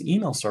 Chris's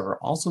email server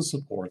also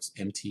supports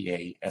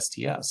MTA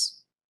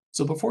STS.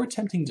 So before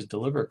attempting to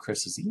deliver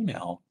Chris's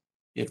email,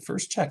 it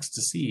first checks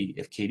to see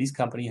if Katie's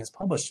company has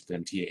published the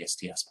MTA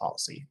STS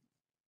policy.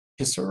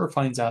 His server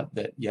finds out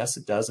that yes,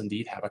 it does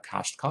indeed have a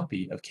cached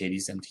copy of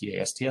Katie's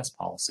MTA STS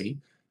policy,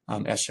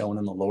 as shown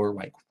in the lower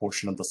right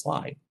portion of the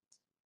slide.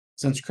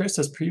 Since Chris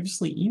has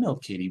previously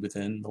emailed Katie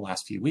within the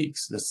last few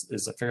weeks, this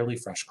is a fairly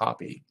fresh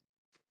copy.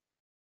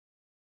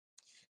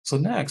 So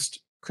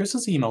next,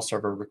 Chris's email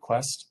server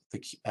requests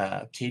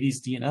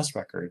Katie's DNS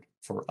record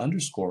for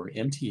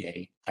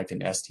 _MTA-STS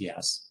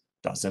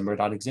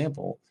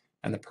mail2.zimbra.example,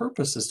 and the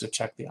purpose is to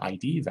check the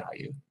ID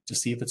value to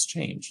see if it's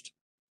changed.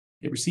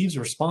 It receives a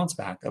response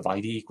back of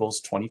ID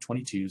equals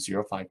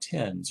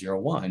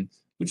 2022-0510-01,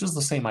 which is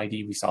the same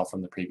ID we saw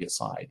from the previous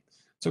slide.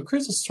 So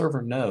Chris's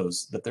server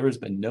knows that there has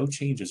been no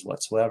changes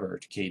whatsoever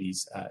to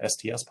Katie's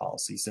STS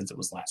policy since it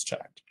was last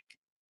checked.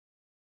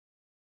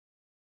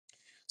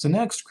 So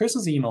next,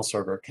 Chris's email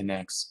server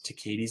connects to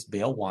Katie's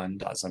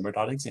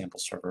mail1.zimbra.example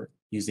server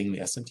using the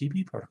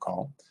SMTP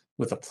protocol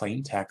with a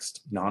plain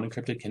text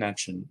non-encrypted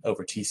connection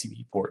over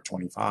TCP port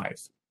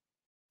 25.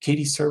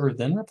 Katie's server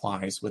then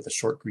replies with a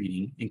short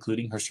greeting,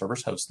 including her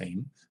server's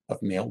hostname of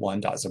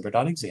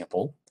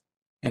mail1.zimbra.example,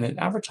 and it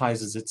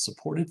advertises its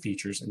supported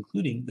features,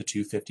 including the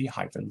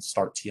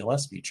 250-start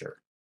TLS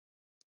feature.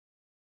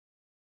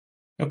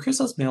 Now,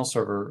 Chris's mail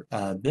server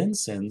then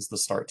sends the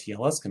start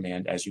TLS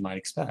command as you might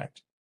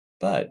expect,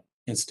 but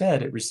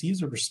instead it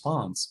receives a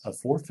response of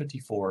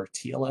 454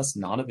 TLS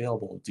not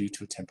available due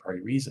to a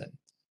temporary reason.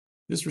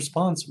 This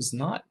response was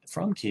not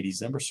from Katie's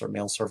Zimbra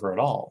mail server at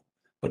all,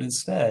 but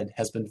instead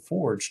has been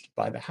forged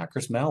by the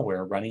hacker's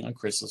malware running on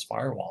Chris's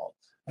firewall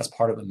as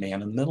part of a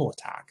man-in-the-middle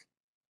attack.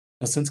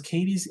 Now, since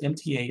Katie's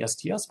MTA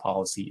STS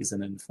policy is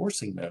in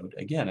enforcing mode,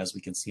 again, as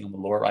we can see on the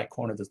lower right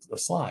corner of the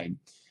slide,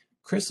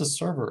 Chris's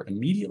server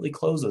immediately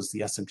closes the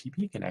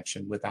SMTP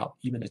connection without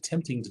even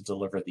attempting to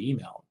deliver the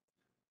email.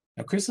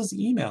 Now, Chris's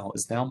email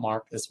is now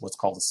marked as what's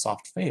called a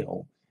soft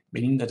fail,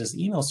 meaning that his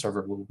email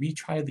server will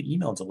retry the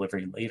email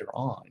delivery later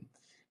on.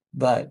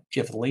 But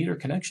if later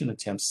connection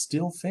attempts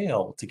still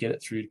fail to get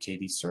it through to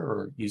Katie's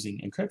server using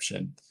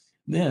encryption,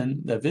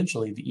 then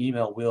eventually the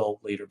email will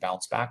later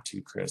bounce back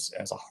to Chris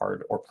as a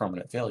hard or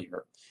permanent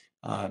failure,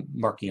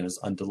 marking it as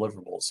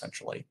undeliverable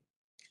essentially.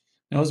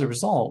 Now, as a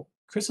result,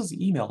 Chris's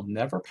email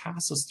never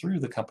passes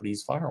through the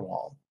company's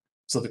firewall.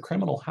 So the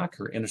criminal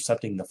hacker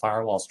intercepting the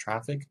firewall's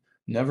traffic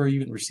never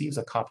even receives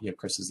a copy of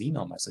Chris's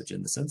email message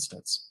in this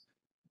instance.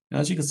 Now,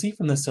 as you can see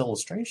from this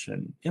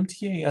illustration,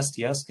 MTA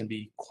STS can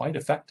be quite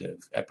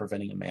effective at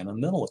preventing a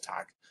man-in-the-middle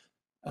attack.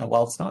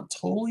 While it's not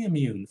totally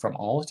immune from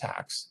all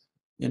attacks,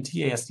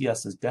 MTA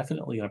STS is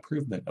definitely an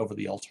improvement over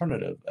the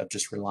alternative of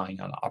just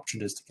relying on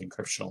opportunistic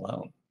encryption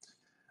alone.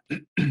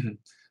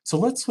 So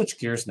let's switch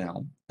gears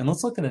now, and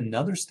let's look at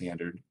another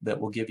standard that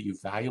will give you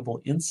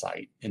valuable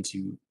insight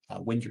into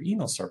when your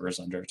email server is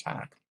under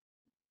attack.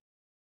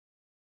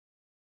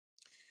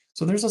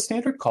 So there's a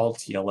standard called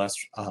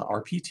TLS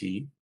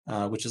RPT,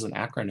 which is an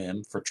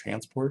acronym for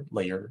Transport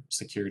Layer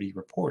Security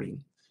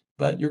Reporting,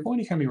 but you're going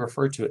to hear me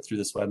refer to it through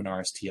this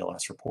webinar as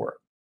TLS report.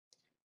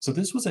 So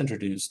this was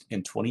introduced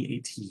in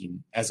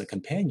 2018 as a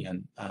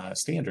companion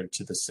standard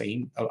to the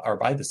same, or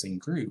by the same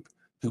group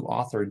who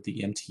authored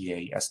the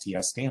MTA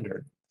STS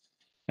standard.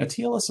 Now,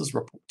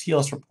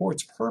 TLS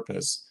report's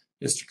purpose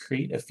is to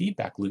create a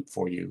feedback loop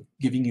for you,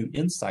 giving you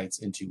insights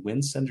into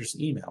when senders'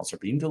 emails are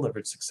being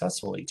delivered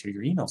successfully to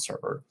your email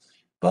server,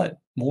 but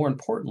more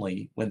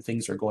importantly, when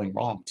things are going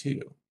wrong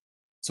too.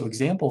 So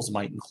examples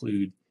might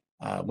include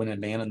when a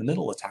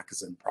man-in-the-middle attack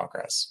is in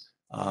progress,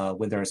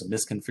 when there is a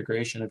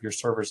misconfiguration of your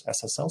server's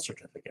SSL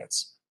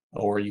certificates,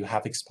 or you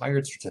have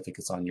expired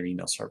certificates on your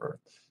email server,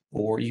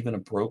 or even a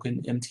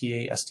broken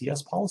MTA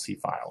STS policy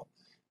file,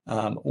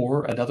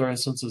 or in other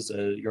instances,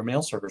 your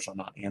mail servers are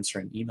not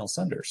answering email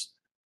senders.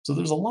 So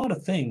there's a lot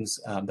of things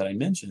that I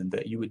mentioned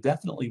that you would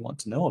definitely want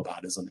to know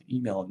about as an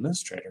email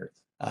administrator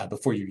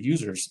before your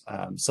users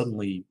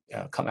suddenly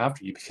come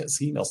after you because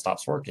the email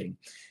stops working.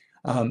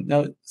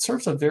 Now, it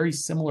serves a very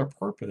similar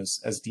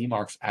purpose as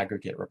DMARC's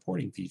aggregate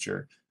reporting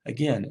feature,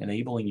 again,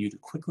 enabling you to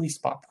quickly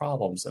spot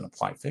problems and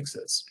apply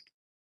fixes.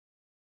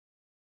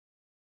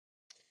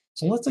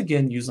 So let's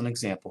again use an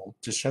example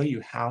to show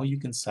you how you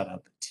can set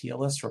up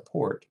TLS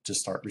report to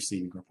start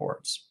receiving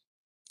reports.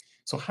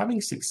 So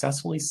having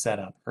successfully set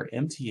up her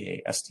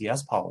MTA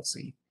STS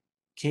policy,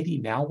 Katie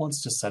now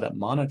wants to set up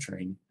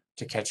monitoring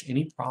to catch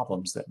any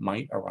problems that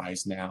might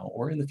arise now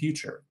or in the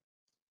future.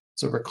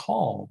 So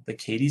recall that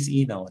Katie's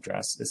email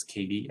address is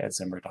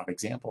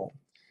katie@zimbra.example.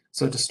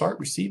 So to start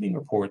receiving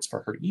reports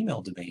for her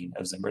email domain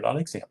of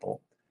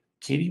zimbra.example,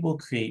 Katie will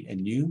create a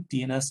new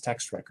DNS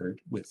text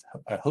record with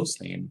a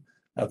hostname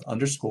of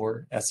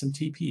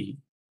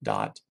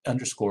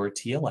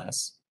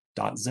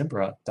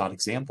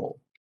 _smtp._tls.zimbra.example.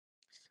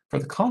 For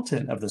the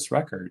content of this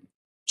record,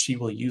 she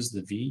will use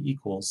the v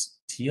equals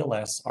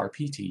TLS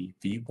RPT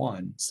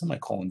v1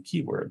 semicolon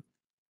keyword,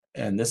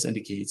 and this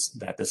indicates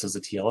that this is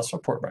a TLS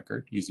report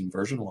record using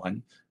version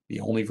 1, the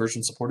only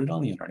version supported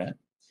on the internet.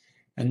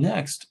 And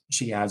next,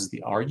 she adds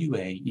the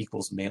RUA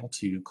equals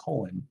mail2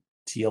 colon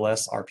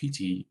TLS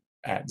RPT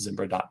at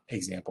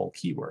zimbra.example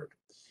keyword.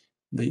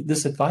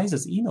 This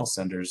advises email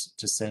senders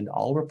to send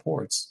all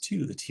reports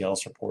to the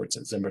TLS reports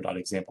at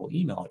zimbra.example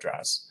email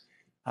address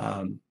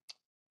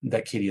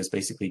that Katie is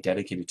basically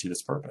dedicated to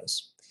this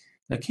purpose.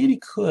 Now, Katie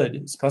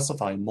could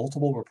specify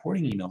multiple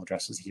reporting email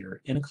addresses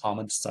here in a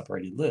common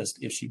separated list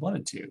if she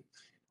wanted to.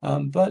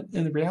 But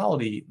in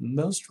reality,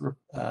 most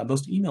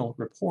email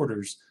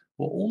reporters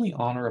will only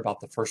honor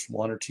about the first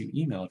 1 or 2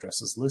 email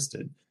addresses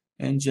listed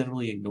and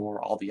generally ignore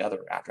all the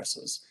other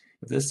addresses.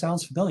 If this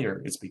sounds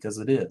familiar, it's because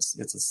it is.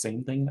 It's the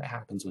same thing that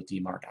happens with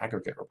DMARC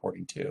aggregate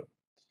reporting too.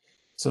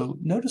 So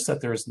notice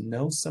that there is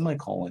no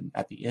semicolon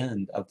at the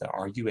end of the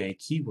RUA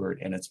keyword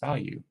and its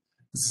value.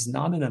 This is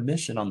not an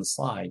omission on the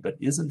slide, but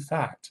is in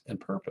fact and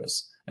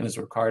purpose and is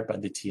required by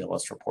the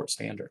TLS report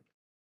standard.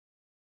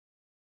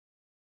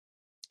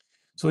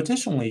 So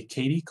additionally,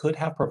 Katie could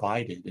have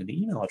provided an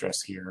email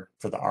address here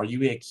for the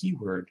RUA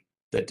keyword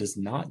that does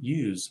not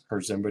use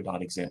her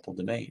Zimbra.example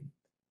domain.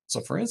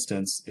 So for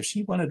instance, if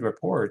she wanted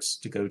reports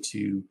to go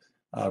to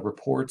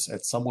reports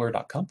at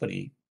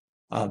somewhere.company,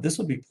 this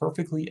would be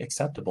perfectly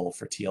acceptable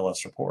for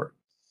TLS report.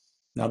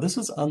 Now this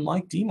is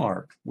unlike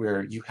DMARC,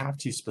 where you have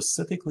to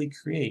specifically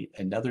create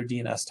another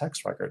DNS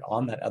text record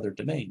on that other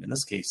domain, in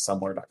this case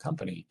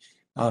somewhere.company,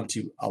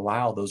 to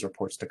allow those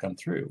reports to come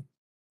through.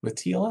 With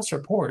TLS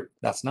report,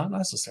 that's not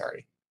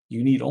necessary.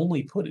 You need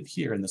only put it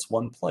here in this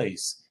one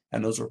place,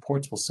 and those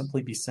reports will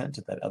simply be sent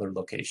to that other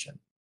location.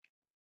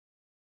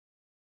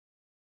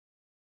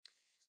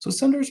 So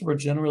senders will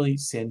generally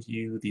send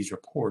you these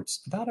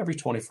reports about every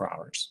 24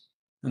 hours,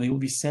 and they will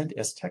be sent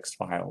as text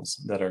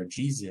files that are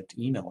gzipped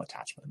email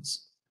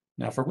attachments.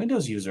 Now for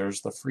Windows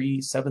users, the free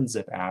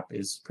 7-zip app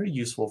is pretty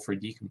useful for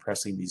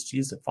decompressing these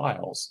gzip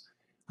files,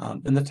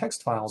 and the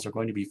text files are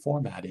going to be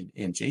formatted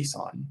in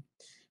JSON.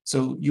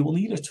 So you will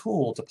need a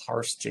tool to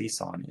parse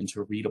JSON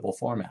into a readable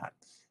format.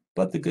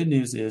 But the good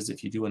news is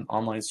if you do an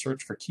online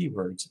search for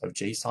keywords of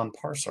JSON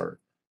parser,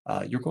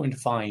 you're going to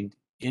find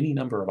any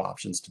number of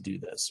options to do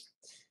this.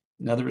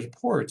 Now the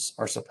reports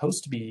are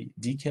supposed to be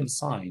DKIM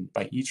signed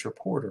by each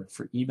reporter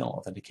for email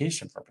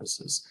authentication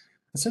purposes.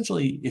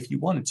 Essentially, if you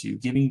wanted to,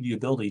 giving you the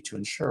ability to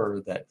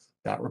ensure that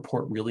that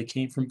report really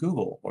came from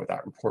Google or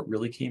that report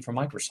really came from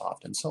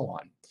Microsoft and so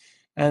on.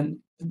 And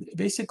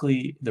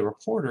basically, the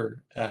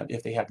reporter,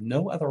 if they have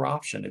no other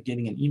option of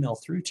getting an email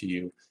through to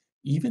you,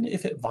 even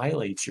if it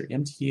violates your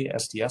MTA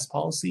STS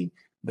policy,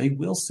 they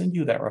will send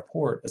you that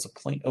report as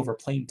over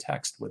plain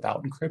text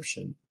without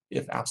encryption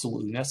if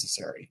absolutely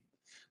necessary.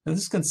 Now,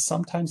 this can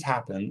sometimes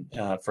happen,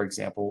 for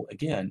example,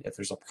 again, if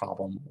there's a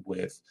problem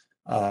with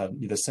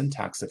the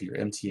syntax of your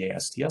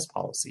MTA STS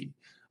policy,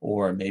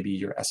 or maybe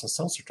your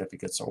SSL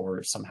certificates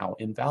are somehow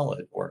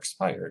invalid or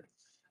expired.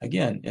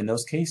 Again, in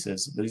those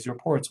cases, these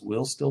reports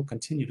will still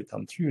continue to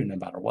come through no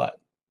matter what.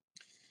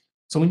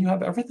 So when you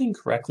have everything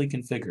correctly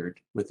configured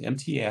with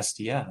MTA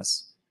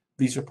STS,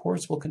 these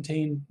reports will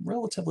contain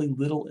relatively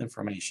little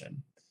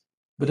information.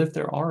 But if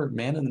there are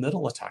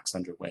man-in-the-middle attacks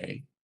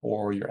underway,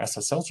 or your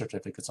SSL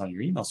certificates on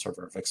your email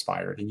server have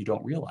expired and you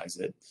don't realize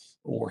it,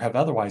 or have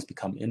otherwise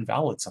become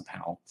invalid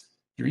somehow,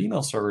 your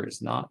email server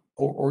is not,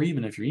 or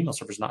even if your email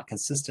server is not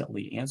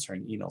consistently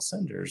answering email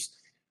senders,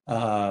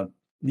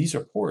 these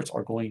reports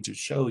are going to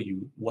show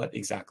you what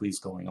exactly is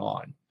going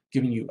on,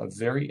 giving you a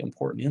very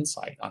important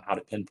insight on how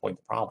to pinpoint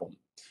the problem.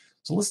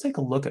 So let's take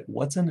a look at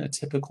what's in a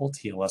typical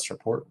TLS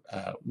report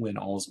when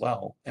all is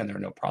well and there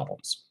are no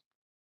problems.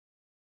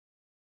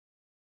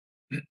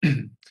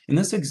 In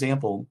this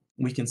example,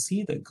 we can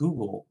see that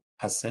Google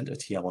has sent a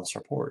TLS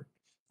report,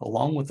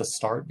 along with the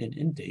start and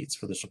end dates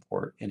for this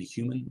report in a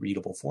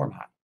human-readable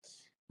format.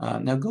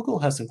 Now, Google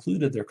has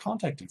included their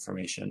contact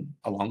information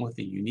along with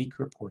a unique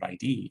report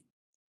ID.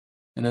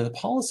 And in the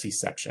policy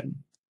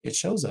section, it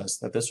shows us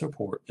that this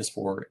report is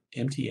for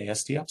MTA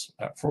STS,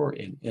 for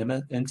an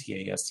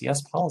MTA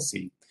STS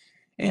policy,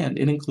 and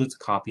it includes a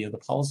copy of the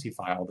policy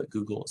file that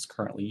Google is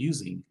currently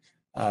using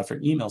for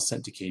email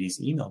sent to Katie's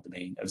email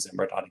domain of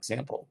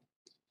Zimbra.example.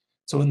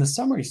 So in the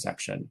summary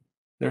section,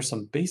 there's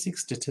some basic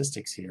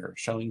statistics here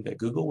showing that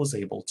Google was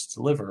able to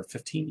deliver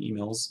 15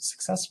 emails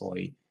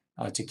successfully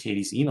to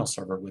Katie's email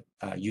server with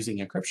using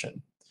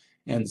encryption.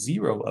 And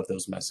 0 of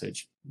those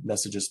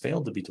messages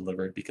failed to be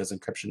delivered because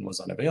encryption was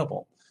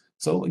unavailable.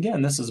 So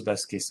again, this is a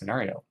best case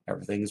scenario.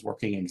 Everything is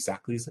working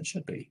exactly as it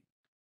should be.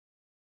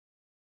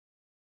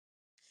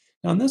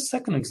 Now in this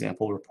second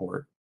example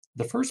report,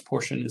 the first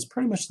portion is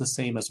pretty much the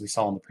same as we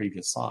saw on the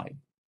previous slide.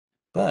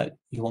 But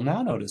you will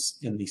now notice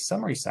in the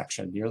summary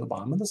section near the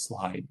bottom of the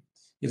slide,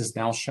 it is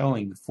now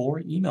showing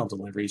 4 email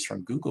deliveries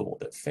from Google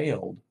that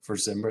failed for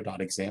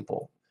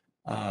Zimbra.example.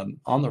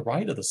 On the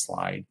right of the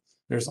slide,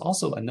 there's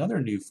also another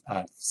new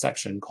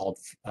section called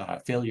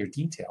failure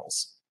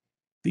details.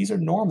 These are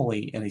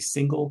normally in a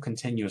single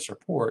continuous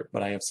report,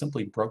 but I have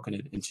simply broken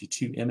it into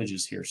 2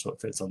 images here so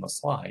it fits on the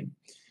slide.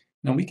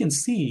 Now we can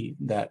see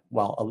that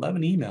while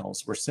 11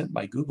 emails were sent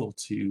by Google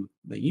to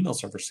the email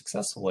server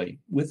successfully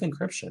with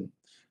encryption,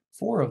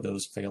 4 of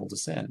those failed to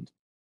send.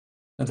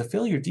 Now the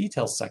failure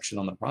details section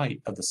on the right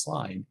of the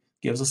slide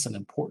gives us an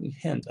important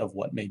hint of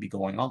what may be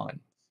going on.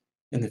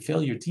 In the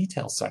failure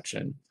details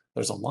section,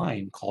 there's a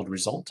line called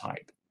result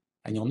type,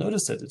 and you'll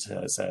notice that it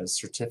says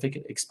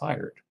certificate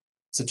expired,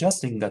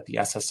 suggesting that the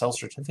SSL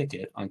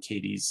certificate on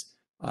Katie's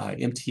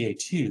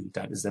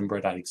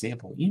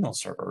MTA2.zimbra.example email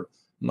server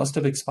must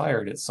have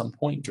expired at some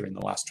point during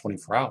the last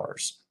 24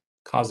 hours,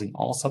 causing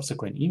all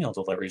subsequent email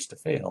deliveries to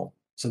fail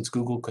since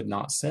Google could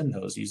not send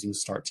those using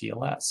Start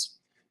TLS.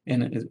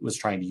 And it was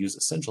trying to use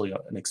essentially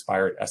an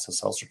expired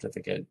SSL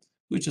certificate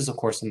which is of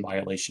course in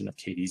violation of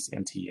Katie's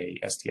MTA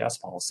STS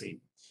policy.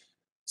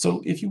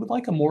 So if you would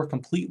like a more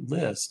complete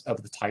list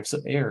of the types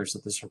of errors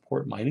that this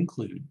report might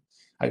include,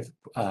 I've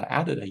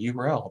added a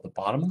URL at the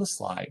bottom of the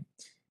slide,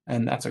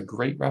 and that's a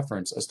great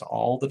reference as to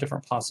all the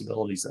different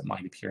possibilities that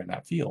might appear in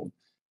that field.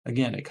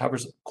 Again, it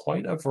covers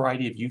quite a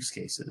variety of use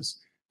cases,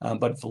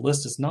 but the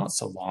list is not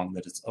so long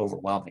that it's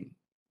overwhelming.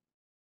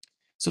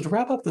 So to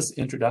wrap up this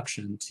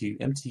introduction to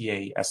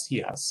MTA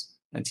STS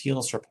and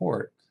TLS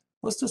report,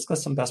 let's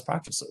discuss some best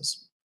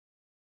practices.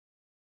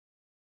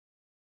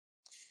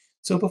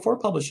 So before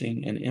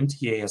publishing an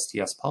MTA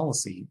STS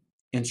policy,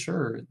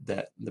 ensure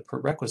that the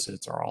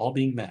prerequisites are all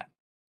being met.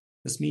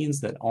 This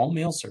means that all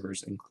mail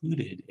servers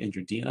included in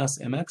your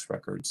DNS MX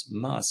records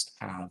must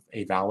have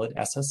a valid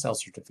SSL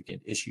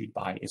certificate issued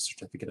by a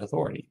certificate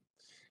authority.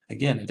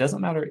 Again, it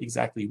doesn't matter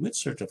exactly which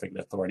certificate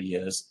authority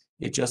is,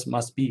 it just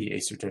must be a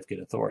certificate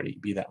authority,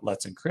 be that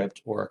Let's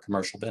Encrypt or a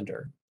commercial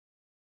vendor.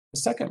 The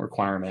second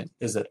requirement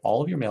is that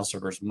all of your mail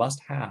servers must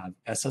have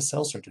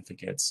SSL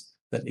certificates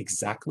that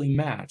exactly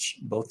match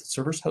both the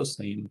server's host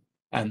name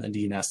and the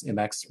DNS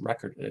MX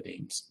record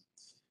names.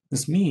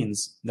 This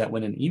means that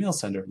when an email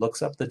sender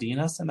looks up the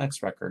DNS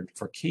MX record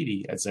for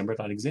Katie at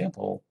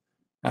Zimbra.example,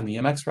 and the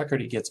MX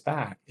record he gets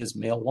back is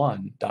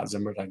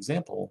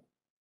mail1.zimbra.example,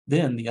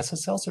 then the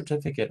SSL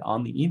certificate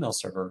on the email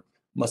server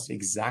must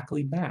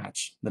exactly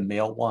match the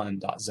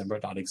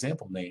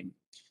mail1.zimbra.example name.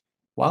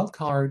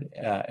 Wildcard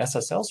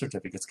SSL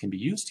certificates can be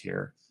used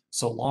here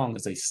so long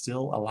as they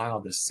still allow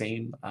the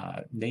same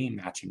name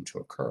matching to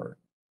occur.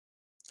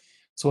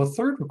 So a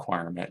third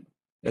requirement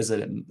is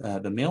that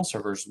the mail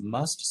servers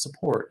must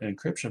support an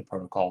encryption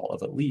protocol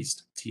of at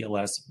least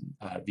TLS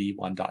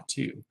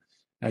v1.2.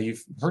 Now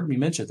you've heard me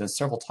mention this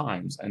several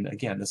times, and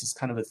again, this is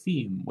kind of a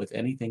theme with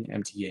anything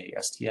MTA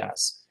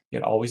STS.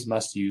 It always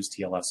must use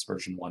TLS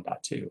version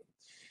 1.2.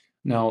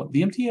 Now,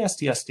 the MTA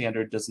STS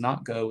standard does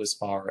not go as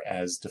far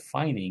as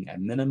defining a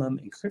minimum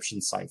encryption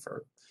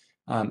cipher.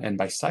 And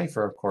by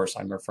cipher, of course,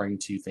 I'm referring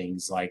to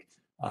things like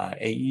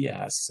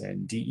AES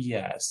and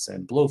DES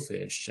and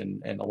Blowfish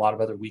and a lot of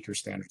other weaker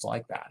standards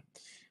like that.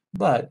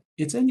 But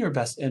it's in your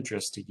best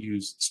interest to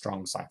use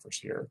strong ciphers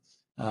here.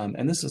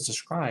 And this is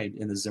described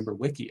in the Zimbra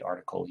Wiki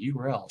article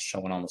URL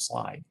shown on the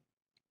slide.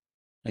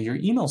 Now, your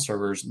email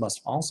servers must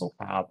also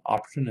have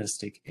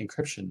opportunistic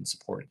encryption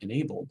support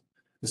enabled.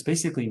 This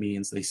basically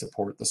means they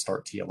support the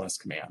start TLS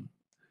command.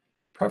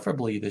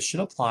 Preferably, this should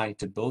apply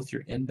to both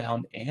your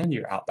inbound and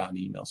your outbound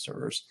email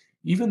servers,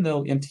 even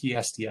though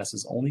MTA STS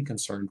is only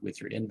concerned with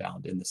your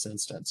inbound in this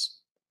instance.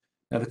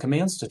 Now, the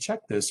commands to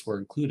check this were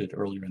included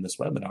earlier in this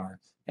webinar,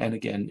 and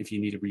again, if you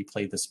need to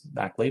replay this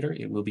back later,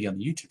 it will be on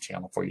the YouTube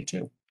channel for you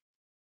too.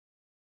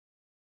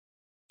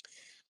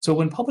 So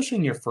when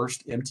publishing your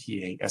first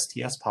MTA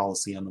STS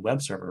policy on the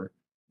web server,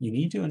 you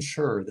need to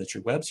ensure that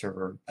your web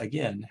server,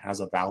 again,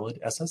 has a valid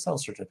SSL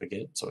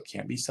certificate, so it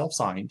can't be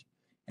self-signed,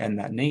 and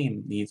that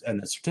name needs,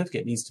 and the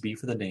certificate needs to be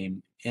for the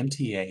name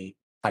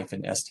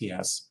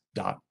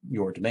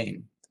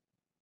MTA-STS.yourdomain.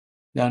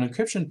 Now, an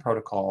encryption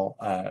protocol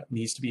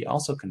needs to be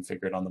also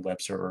configured on the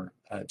web server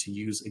to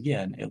use,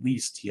 again, at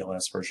least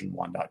TLS version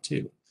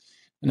 1.2.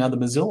 Now, the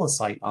Mozilla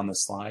site on the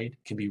slide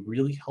can be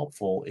really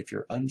helpful if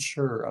you're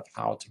unsure of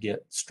how to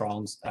get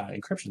strong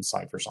encryption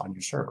ciphers on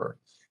your server.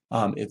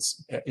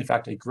 It's, in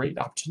fact, a great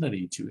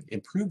opportunity to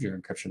improve your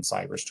encryption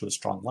ciphers to a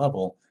strong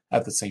level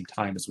at the same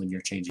time as when you're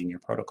changing your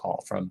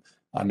protocol from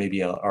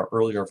maybe our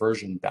earlier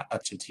version back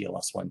up to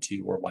TLS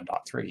 1.2 or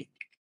 1.3.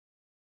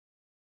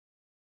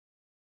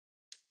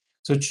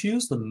 So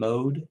choose the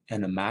mode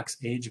and the max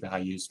age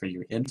values for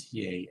your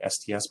MTA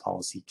STS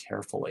policy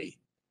carefully.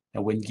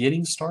 Now, when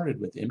getting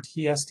started with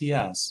MTA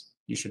STS,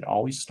 you should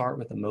always start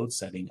with the mode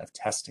setting of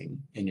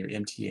testing in your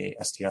MTA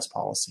STS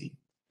policy.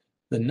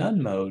 The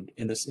none mode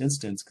in this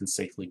instance can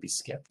safely be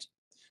skipped.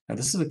 Now,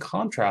 this is a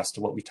contrast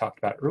to what we talked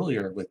about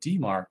earlier with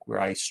DMARC, where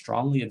I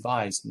strongly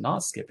advise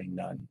not skipping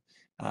none.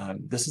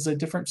 This is a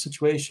different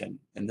situation.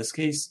 In this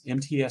case,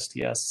 MTA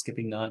STS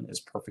skipping none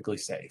is perfectly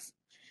safe.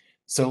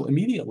 So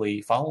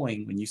immediately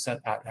following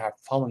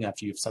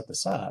after you've set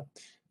this up,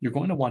 you're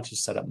going to want to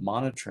set up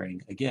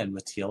monitoring again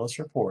with TLS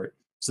report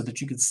so that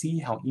you can see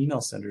how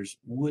email senders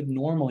would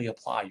normally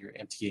apply your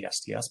MTA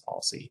STS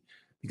policy.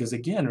 Because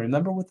again,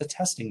 remember with the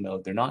testing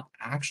mode, they're not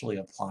actually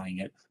applying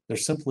it, they're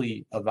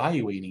simply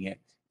evaluating it,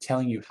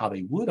 telling you how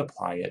they would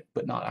apply it,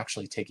 but not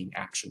actually taking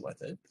action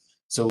with it.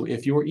 So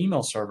if your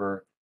email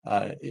server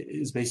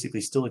is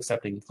basically still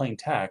accepting plain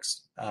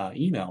text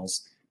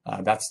emails,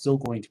 that's still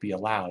going to be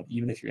allowed,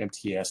 even if your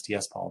MTA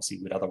STS policy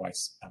would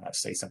otherwise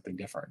say something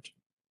different.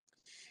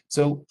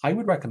 So I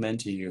would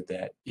recommend to you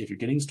that if you're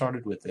getting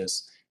started with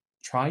this,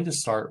 try to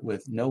start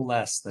with no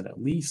less than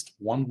at least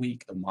 1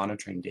 week of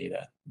monitoring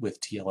data with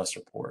TLS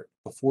report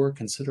before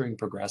considering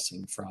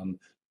progressing from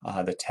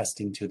the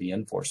testing to the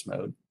enforce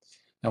mode.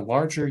 Now,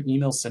 larger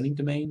email sending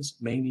domains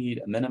may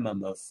need a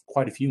minimum of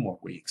quite a few more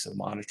weeks of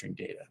monitoring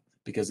data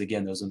because,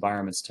 again, those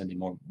environments tend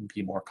to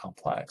be more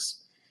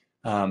complex.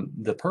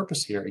 The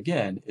purpose here,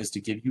 again, is to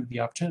give you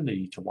the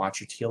opportunity to watch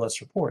your TLS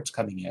reports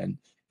coming in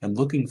and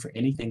looking for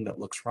anything that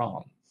looks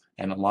wrong.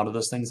 And a lot of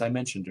those things I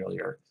mentioned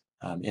earlier,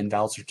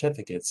 invalid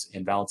certificates,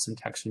 invalid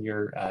syntax in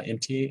your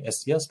MTA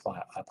STS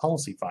file,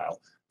 policy file,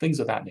 things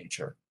of that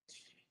nature.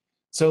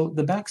 So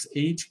the max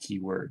age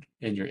keyword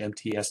in your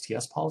MTA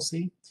STS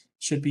policy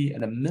should be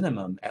at a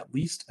minimum at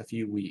least a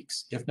few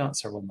weeks, if not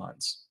several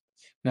months.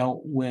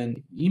 Now,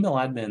 when email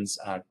admins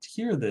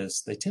hear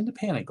this, they tend to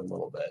panic a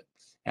little bit.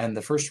 And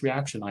the first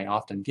reaction I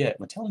often get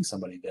when telling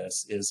somebody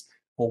this is,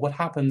 well, what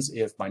happens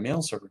if my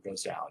mail server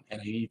goes down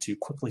and I need to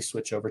quickly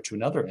switch over to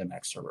another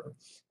MX server?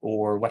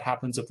 Or what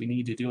happens if we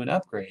need to do an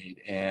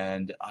upgrade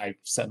and I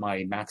set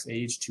my max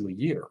age to a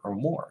year or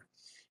more?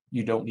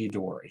 You don't need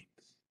to worry.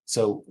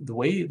 So the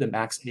way the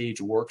max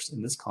age works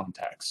in this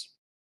context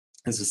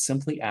is it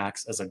simply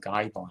acts as a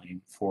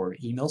guideline for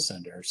email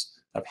senders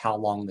of how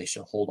long they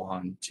should hold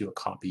on to a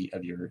copy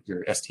of your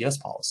STS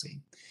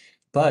policy.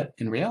 But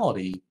in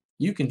reality,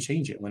 you can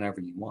change it whenever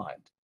you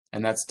want.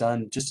 And that's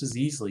done just as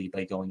easily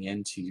by going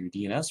into your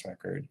DNS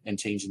record and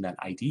changing that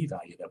ID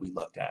value that we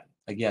looked at.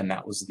 Again,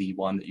 that was the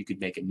one that you could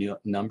make a new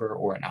number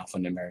or an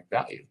alphanumeric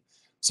value.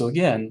 So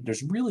again,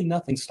 there's really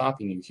nothing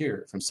stopping you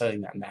here from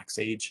setting that max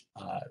age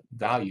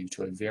value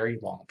to a very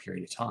long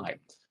period of time.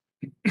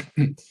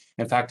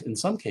 In fact, in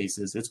some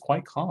cases, it's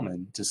quite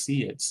common to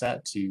see it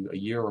set to a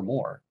year or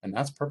more, and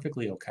that's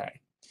perfectly okay.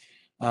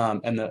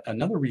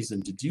 Another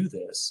reason to do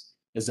this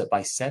is that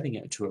by setting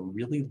it to a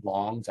really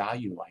long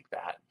value like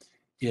that,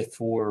 if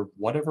for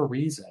whatever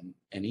reason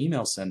an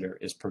email sender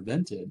is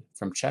prevented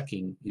from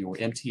checking your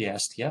MTA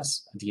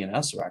STS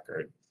DNS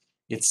record,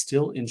 it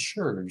still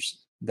ensures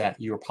that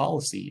your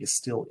policy is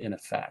still in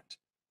effect.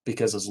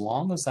 Because as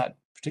long as that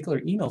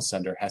particular email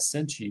sender has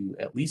sent you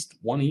at least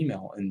one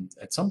email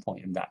at some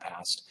point in that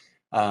past,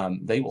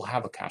 they will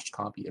have a cached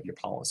copy of your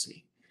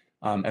policy.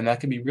 And that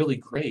can be really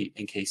great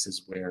in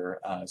cases where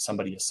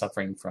somebody is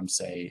suffering from,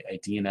 say, a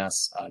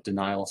DNS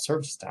denial of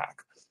service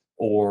attack,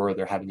 or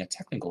they're having a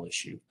technical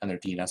issue and their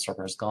DNS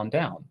server has gone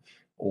down,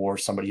 or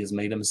somebody has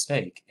made a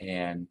mistake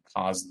and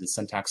caused the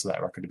syntax of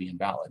that record to be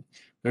invalid.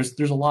 There's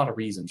a lot of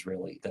reasons,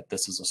 really, that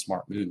this is a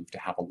smart move to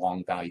have a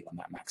long value on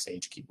that max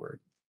age keyword.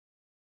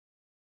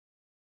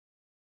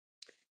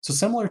 So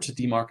similar to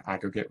DMARC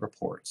aggregate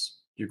reports,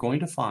 you're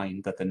going to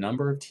find that the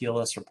number of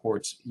TLS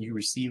reports you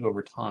receive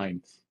over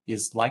time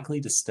is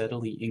likely to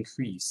steadily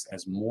increase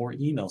as more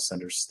email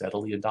senders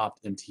steadily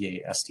adopt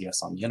MTA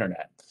STS on the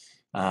internet.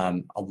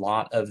 A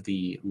lot of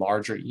the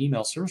larger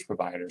email service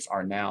providers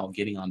are now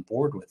getting on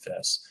board with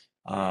this.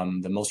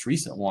 The most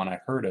recent one I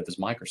heard of is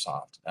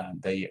Microsoft.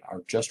 They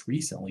are just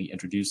recently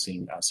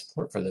introducing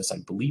support for this, I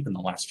believe, in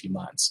the last few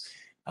months.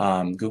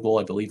 Google,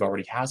 I believe,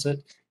 already has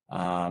it.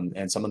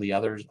 And some of the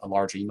other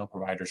large email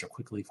providers are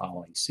quickly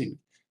following suit.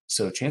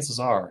 So chances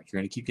are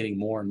you're going to keep getting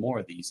more and more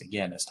of these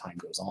again as time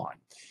goes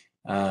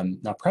on.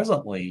 Now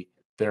presently,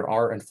 there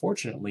are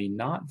unfortunately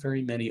not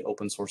very many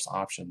open source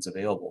options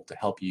available to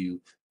help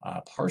you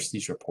parse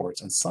these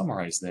reports and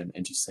summarize them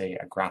into, say,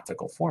 a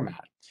graphical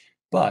format.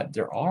 But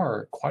there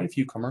are quite a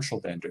few commercial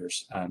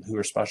vendors who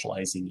are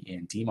specializing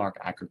in DMARC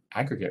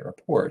aggregate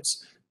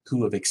reports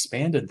who have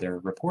expanded their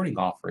reporting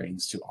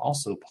offerings to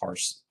also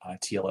parse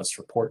TLS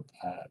report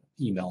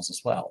emails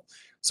as well.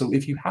 So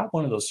if you have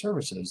one of those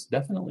services,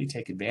 definitely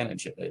take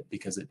advantage of it,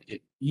 because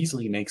it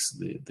easily makes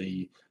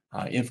the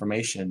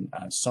information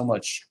so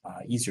much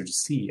easier to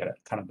see at a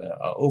kind of an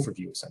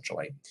overview,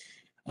 essentially.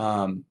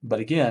 But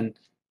again,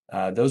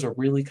 those are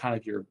really kind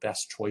of your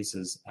best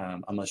choices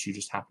unless you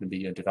just happen to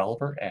be a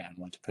developer and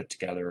want to put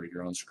together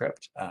your own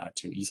script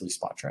to easily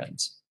spot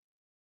trends.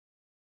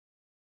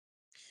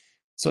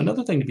 So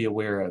another thing to be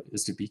aware of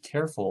is to be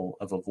careful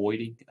of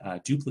avoiding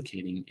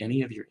duplicating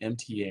any of your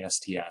MTA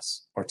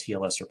STS or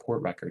TLS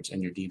report records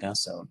in your DNS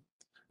zone.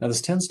 Now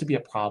this tends to be a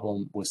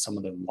problem with some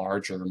of the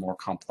larger, more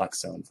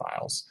complex zone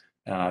files,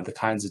 the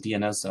kinds of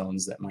DNS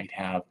zones that might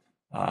have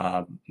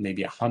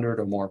maybe 100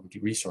 or more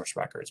resource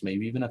records,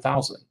 maybe even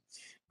 1,000.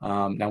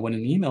 Now when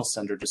an email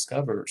sender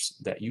discovers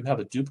that you have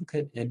a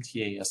duplicate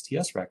MTA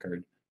STS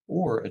record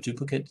or a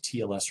duplicate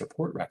TLS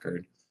report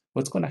record,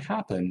 what's going to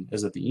happen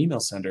is that the email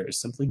sender is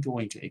simply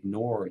going to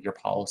ignore your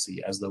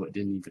policy as though it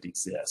didn't even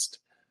exist.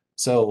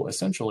 So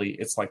essentially,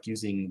 it's like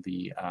using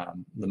the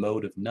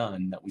mode of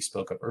none that we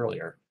spoke of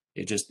earlier.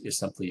 It just is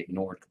simply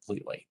ignored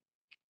completely.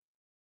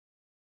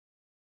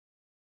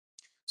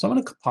 So I'm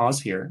going to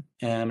pause here,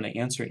 and I'm going to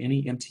answer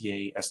any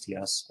MTA,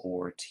 STS,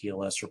 or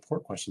TLS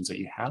report questions that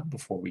you have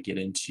before we get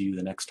into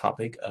the next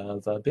topic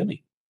of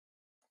BIMI.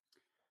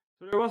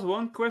 So there was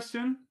one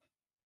question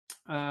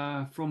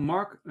from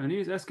Mark, and he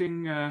is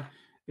asking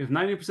if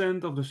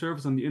 90% of the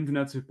servers on the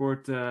internet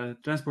support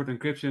transport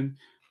encryption,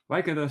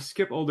 why can't I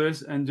skip all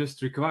this and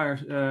just require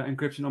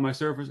encryption on my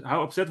servers?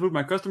 How upset would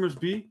my customers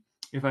be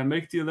if I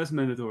make TLS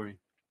mandatory?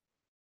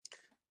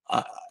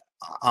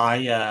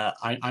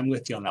 I'm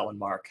with you on that one,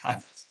 Mark.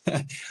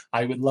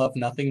 I would love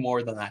nothing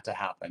more than that to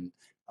happen.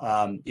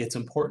 It's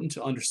important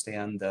to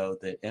understand, though,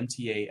 that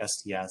MTA,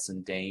 STS,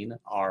 and DANE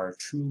are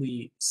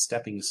truly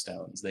stepping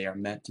stones. They are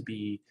meant to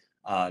be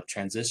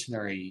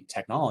transitionary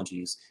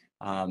technologies,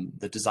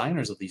 The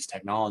designers of these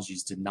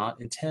technologies did not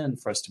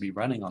intend for us to be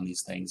running on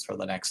these things for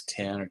the next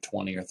 10 or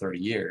 20 or 30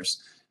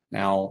 years.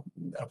 Now,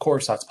 of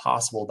course, that's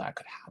possible, that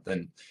could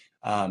happen.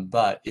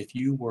 But if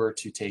you were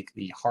to take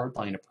the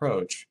hardline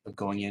approach of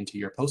going into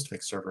your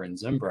postfix server in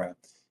Zimbra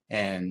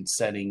and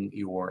setting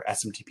your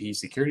SMTP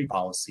security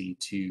policy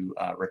to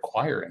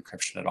require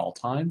encryption at all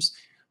times,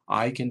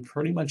 I can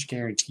pretty much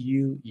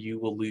guarantee you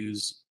will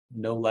lose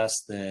no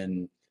less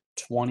than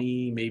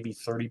 20, maybe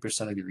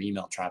 30% of your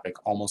email traffic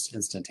almost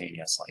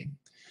instantaneously.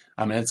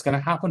 And it's going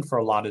to happen for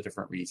a lot of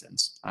different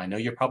reasons. I know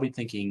you're probably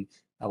thinking,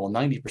 well,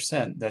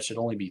 90%, that should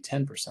only be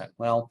 10%.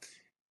 Well,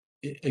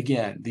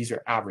 again, these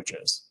are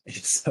averages.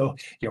 So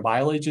your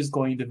mileage is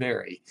going to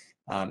vary.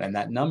 And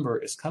that number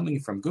is coming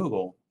from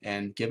Google.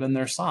 And given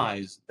their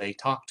size, they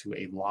talk to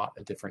a lot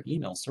of different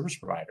email service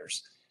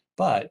providers.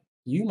 But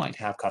you might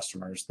have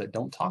customers that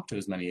don't talk to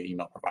as many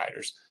email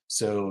providers.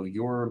 So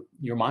your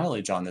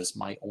mileage on this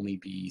might only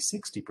be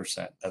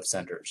 60% of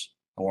senders,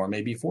 or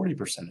maybe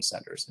 40% of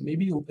senders.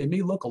 It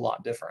may look a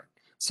lot different.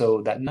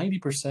 So that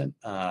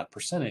 90%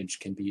 percentage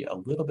can be a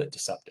little bit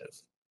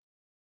deceptive.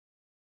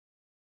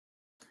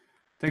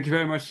 Thank you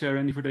very much,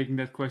 Randy, for taking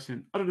that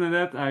question. Other than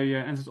that, I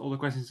answered all the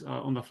questions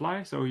on the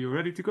fly, so you're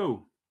ready to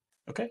go.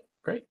 Okay,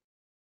 great.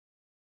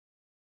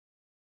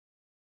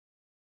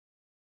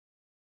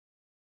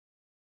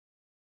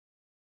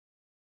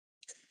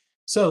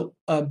 So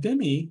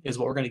BIMI is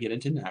what we're going to get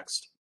into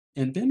next.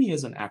 And BIMI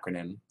is an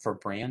acronym for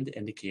Brand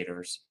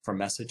Indicators for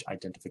Message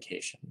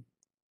Identification.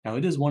 Now,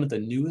 it is one of the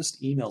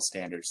newest email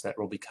standards that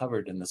will be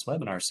covered in this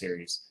webinar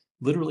series,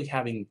 literally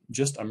having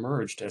just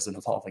emerged as an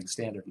evolving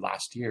standard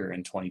last year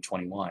in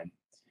 2021.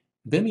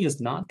 BIMI is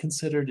not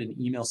considered an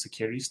email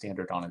security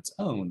standard on its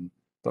own,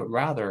 but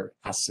rather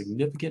has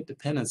significant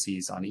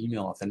dependencies on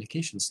email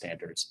authentication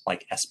standards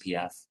like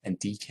SPF and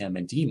DKIM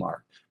and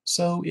DMARC,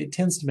 so it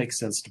tends to make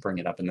sense to bring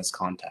it up in this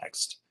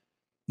context.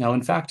 Now,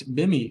 in fact,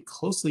 BIMI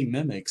closely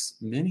mimics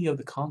many of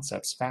the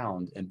concepts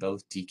found in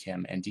both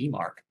DKIM and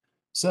DMARC.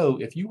 So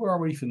if you were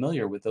already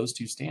familiar with those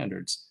two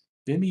standards,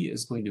 BIMI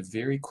is going to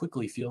very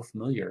quickly feel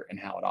familiar in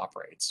how it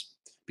operates,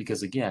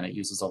 because again, it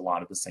uses a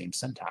lot of the same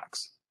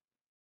syntax.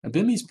 Now,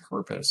 BIMI's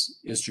purpose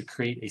is to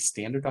create a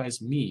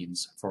standardized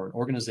means for an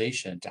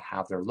organization to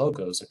have their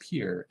logos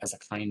appear as a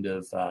kind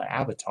of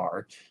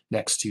avatar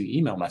next to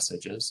email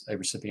messages a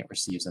recipient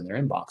receives in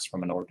their inbox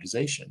from an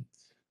organization.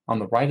 On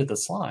the right of the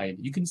slide,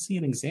 you can see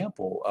an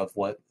example of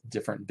what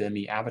different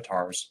BIMI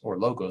avatars or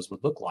logos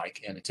would look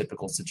like in a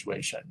typical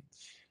situation.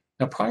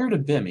 Now, prior to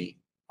BIMI,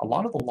 a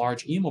lot of the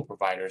large email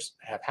providers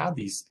have had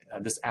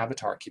this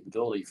avatar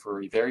capability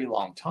for a very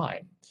long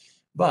time,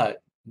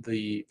 but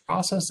the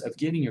process of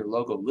getting your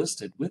logo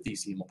listed with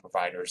these email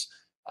providers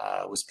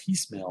was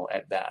piecemeal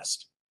at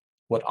best.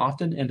 What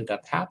often ended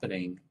up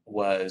happening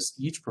was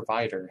each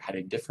provider had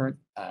a different,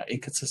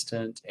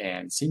 inconsistent,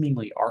 and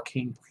seemingly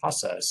arcane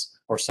process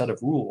or set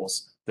of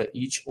rules that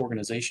each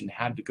organization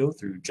had to go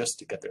through just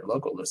to get their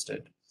logo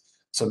listed.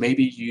 So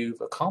maybe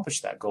you've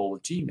accomplished that goal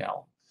with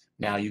Gmail.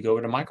 Now you go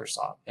over to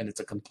Microsoft, and it's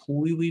a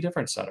completely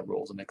different set of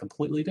rules and a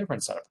completely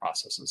different set of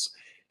processes.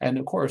 And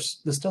of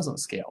course, this doesn't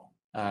scale.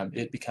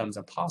 It becomes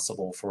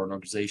impossible for an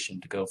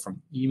organization to go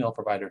from email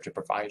provider to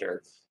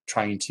provider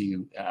trying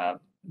to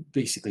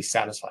basically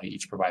satisfy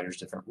each provider's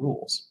different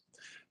rules.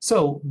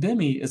 So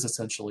BIMI is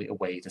essentially a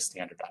way to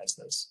standardize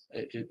this.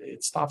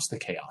 It stops the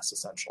chaos,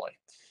 essentially.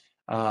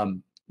 Now,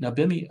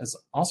 BIMI is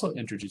also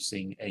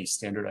introducing a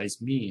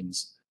standardized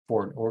means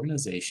for an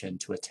organization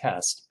to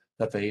attest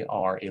that they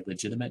are a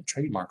legitimate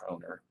trademark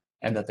owner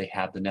and that they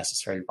have the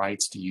necessary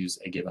rights to use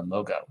a given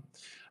logo.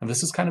 And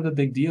this is kind of a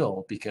big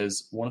deal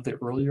because one of the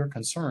earlier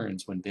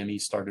concerns when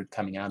BIMI started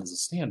coming out as a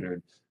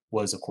standard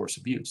was, of course,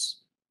 abuse.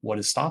 What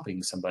is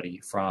stopping somebody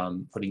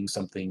from putting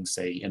something,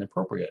 say,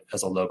 inappropriate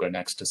as a logo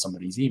next to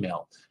somebody's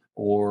email,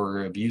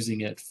 or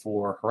abusing it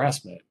for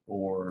harassment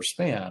or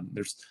spam?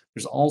 There's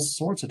all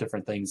sorts of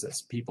different things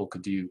that people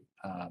could do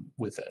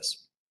with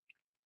this.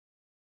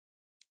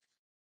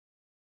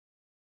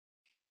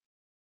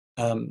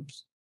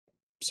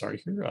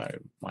 Sorry here,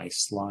 my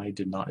slide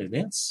did not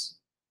advance.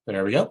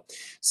 There we go.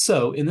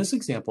 So in this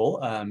example,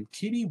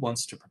 Katie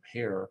wants to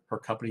prepare her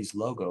company's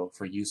logo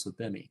for use with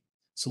BIMI.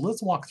 So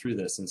let's walk through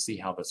this and see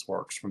how this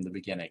works from the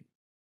beginning.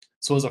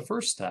 So as a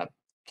first step,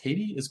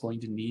 Katie is going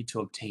to need to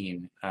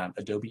obtain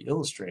Adobe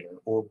Illustrator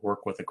or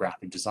work with a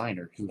graphic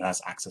designer who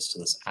has access to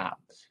this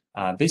app,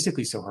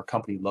 basically so her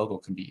company logo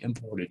can be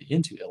imported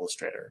into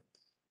Illustrator.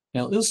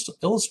 Now,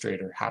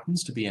 Illustrator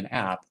happens to be an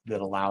app that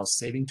allows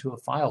saving to a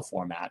file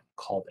format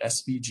called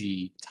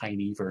SVG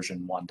Tiny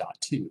version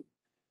 1.2.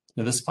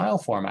 Now, this file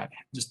format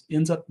just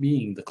ends up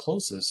being the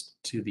closest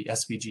to the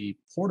SVG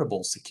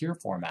portable secure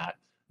format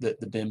that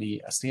the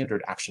BIMI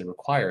standard actually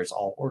requires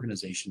all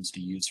organizations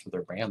to use for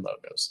their brand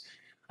logos.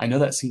 I know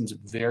that seems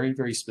very,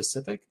 very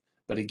specific,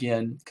 but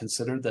again,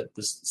 consider that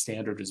this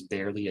standard is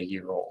barely a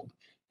year old.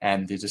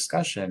 And the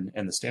discussion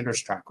in the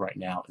standards track right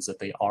now is that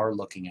they are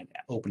looking at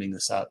opening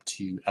this up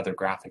to other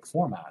graphic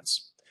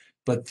formats.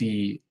 But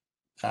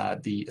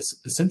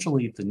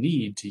essentially the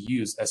need to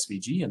use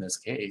SVG in this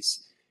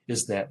case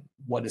is that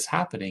what is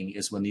happening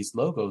is when these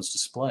logos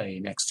display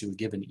next to a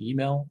given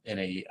email in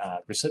a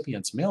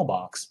recipient's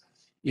mailbox,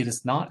 it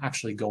is not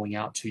actually going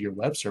out to your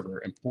web server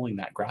and pulling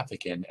that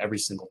graphic in every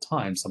single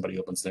time somebody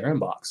opens their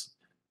inbox.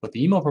 What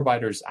the email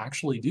provider is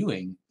actually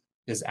doing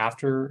is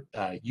after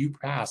you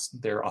pass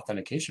their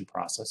authentication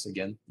process,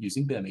 again,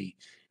 using BIMI,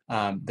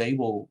 they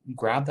will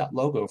grab that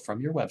logo from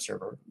your web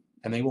server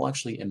and they will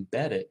actually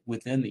embed it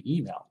within the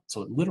email.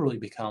 So it literally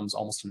becomes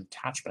almost an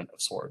attachment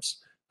of sorts,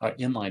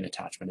 inline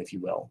attachment, if you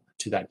will,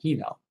 to that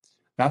email.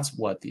 That's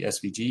what the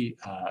SVG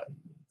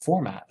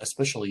format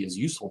especially is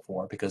useful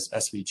for, because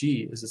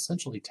SVG is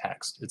essentially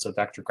text. It's a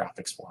vector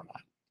graphics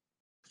format.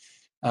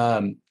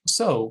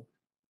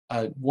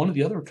 One of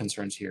the other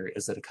concerns here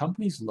is that a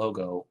company's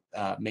logo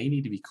may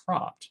need to be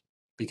cropped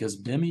because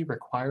BIMI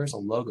requires a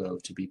logo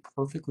to be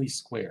perfectly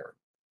square.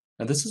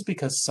 Now, this is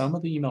because some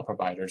of the email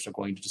providers are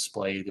going to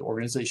display the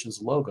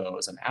organization's logo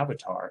as an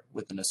avatar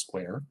within a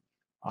square.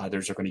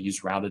 Others are going to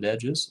use rounded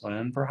edges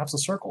and perhaps a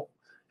circle.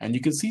 And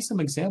you can see some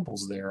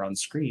examples there on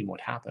screen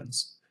what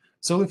happens.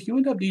 So if you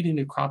end up needing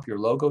to crop your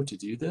logo to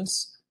do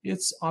this,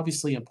 it's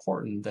obviously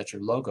important that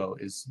your logo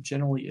is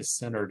generally as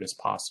centered as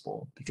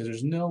possible, because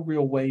there's no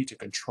real way to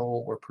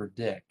control or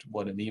predict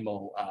what an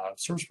email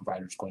service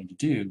provider is going to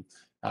do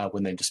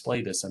when they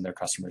display this in their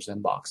customers'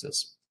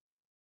 inboxes.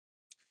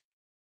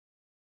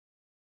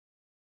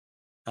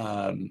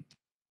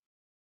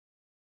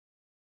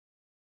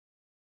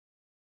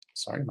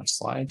 Sorry, my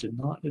slide did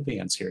not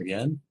advance here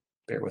again.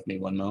 Bear with me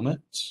one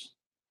moment.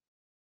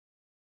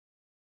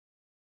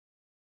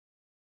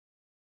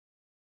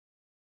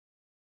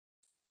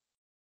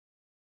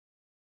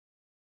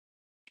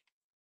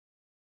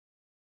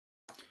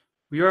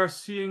 We are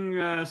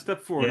seeing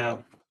step 4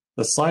 now.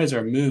 The slides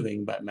are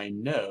moving, but my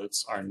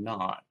notes are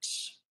not.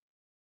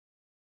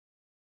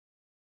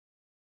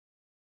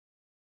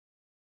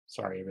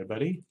 Sorry,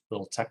 everybody.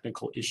 Little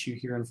technical issue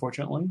here,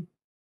 unfortunately.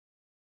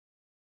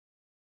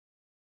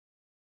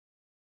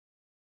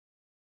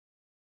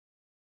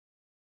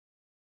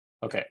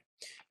 Okay.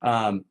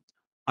 I'm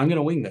going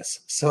to wing this.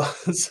 So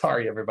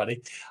sorry,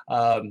 everybody.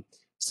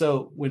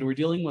 So when we're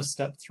dealing with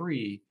step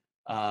 3,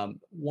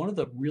 one of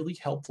the really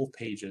helpful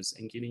pages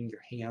in getting your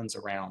hands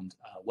around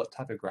what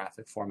type of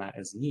graphic format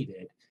is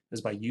needed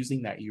is by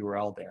using that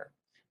URL there.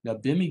 Now,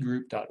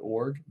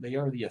 bimigroup.org, they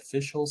are the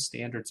official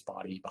standards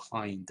body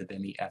behind the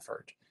BIMI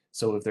effort.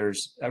 So if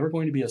there's ever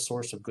going to be a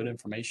source of good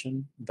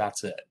information,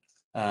 that's it.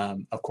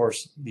 Of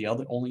course, the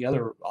only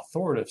other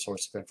authoritative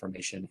source of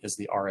information is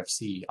the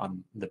RFC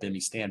on the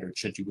BIMI standard,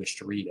 should you wish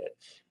to read it.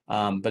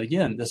 But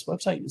again, this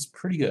website is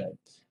pretty good.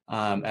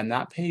 And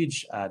that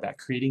page, that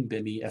Creating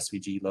BIMI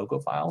SVG logo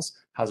files,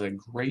 has a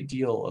great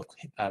deal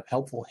of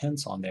helpful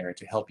hints on there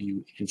to help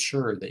you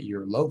ensure that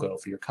your logo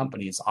for your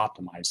company is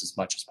optimized as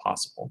much as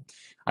possible.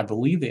 I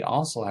believe they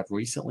also have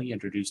recently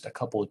introduced a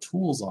couple of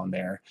tools on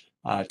there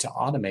to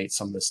automate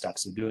some of the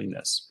steps of doing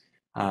this.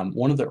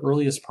 One of the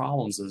earliest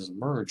problems that has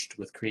emerged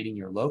with creating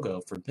your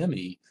logo for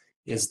BIMI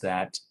is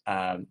that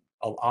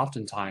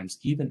oftentimes,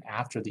 even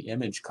after the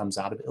image comes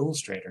out of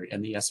Illustrator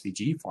in the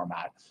SVG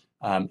format,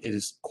 it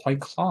is quite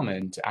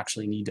common to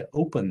actually need to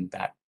open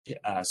that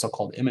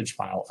so-called image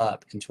file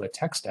up into a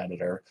text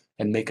editor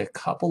and make a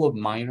couple of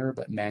minor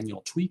but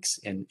manual tweaks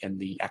in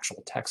the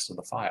actual text of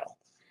the file.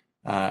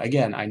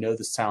 Again, I know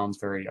this sounds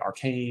very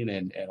arcane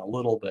and a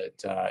little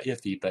bit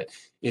iffy, but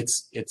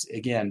it's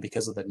again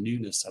because of the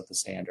newness of the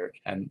standard,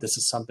 and this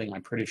is something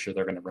I'm pretty sure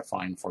they're going to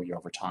refine for you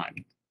over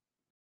time.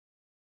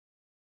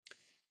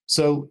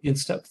 So in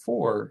step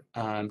 4,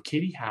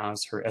 Katie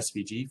has her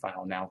SVG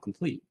file now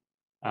complete,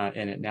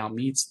 and it now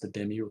meets the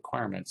BIMI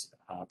requirements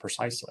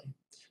precisely.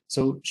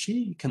 So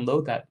she can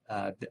load that,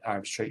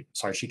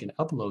 she can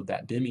upload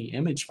that BIMI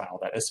image file,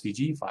 that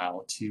SVG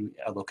file, to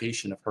a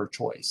location of her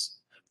choice.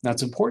 Now,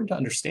 it's important to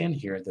understand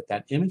here that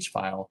that image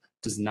file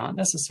does not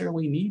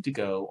necessarily need to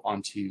go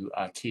onto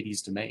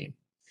Katie's domain.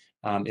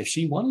 If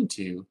she wanted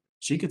to,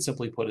 she could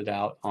simply put it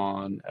out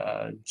on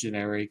a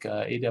generic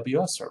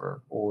AWS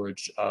server or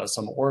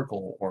some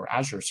Oracle or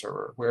Azure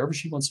server, wherever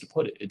she wants to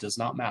put it. It does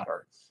not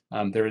matter.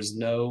 There is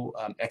no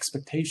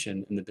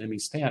expectation in the BIMI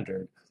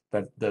standard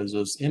that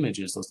those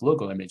images, those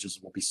logo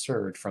images, will be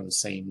served from the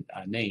same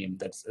name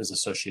that is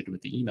associated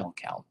with the email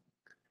account.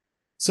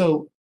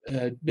 So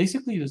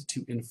basically,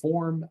 to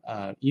inform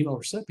email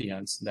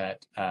recipients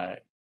that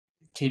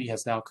Katie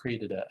has now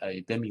created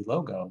a BIMI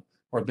logo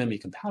or a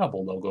BIMI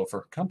compatible logo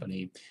for her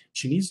company,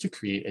 she needs to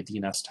create a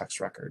DNS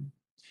text record.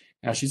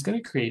 Now she's going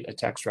to create a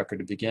text record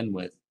to begin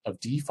with of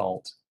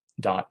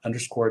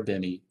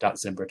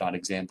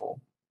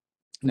default._bimi.zimbra.example.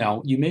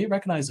 Now you may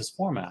recognize this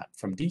format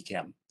from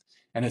DKIM,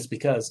 and it's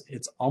because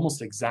it's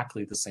almost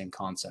exactly the same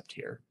concept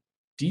here.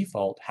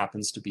 Default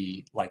happens to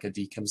be like a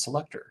DKIM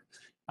selector.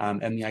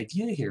 And the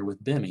idea here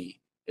with BIMI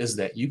is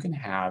that you can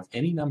have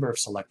any number of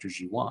selectors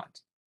you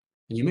want.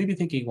 And you may be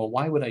thinking, well,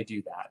 why would I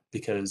do that?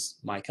 Because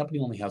my company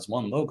only has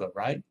one logo,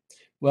 right?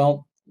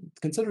 Well,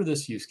 consider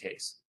this use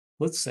case.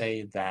 Let's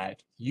say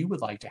that you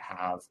would like to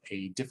have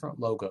a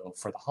different logo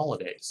for the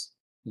holidays.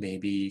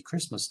 maybe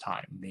Christmas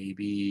time,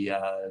 maybe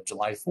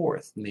July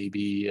 4th,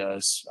 maybe a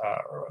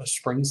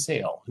spring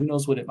sale, who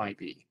knows what it might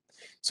be.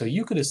 So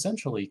you could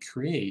essentially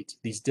create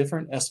these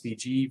different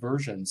SVG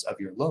versions of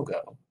your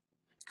logo,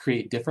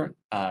 create different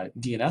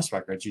DNS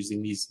records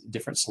using these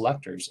different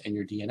selectors in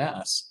your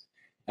DNS.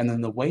 And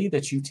then the way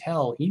that you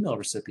tell email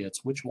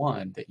recipients which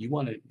one that you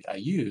want to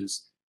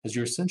use is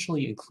you're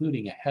essentially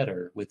including a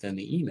header within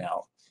the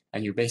email.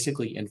 And you're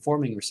basically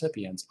informing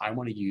recipients, I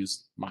want to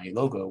use my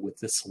logo with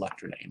this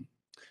selector name.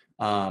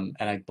 And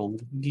I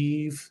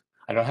believe,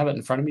 I don't have it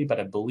in front of me, but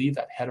I believe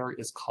that header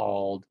is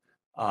called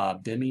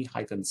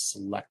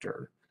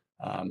BIMI-selector.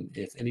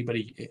 If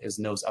anybody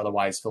knows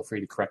otherwise, feel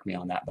free to correct me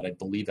on that, but I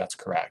believe that's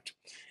correct.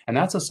 And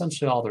that's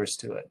essentially all there is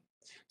to it.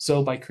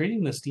 So by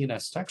creating this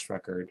DNS text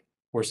record,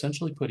 we're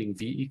essentially putting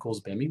v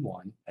equals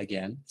BIMI1,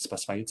 again,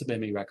 specifying it's a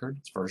BIMI record,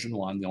 it's version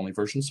 1, the only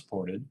version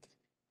supported.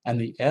 And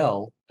the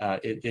L,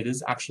 it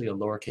is actually a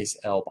lowercase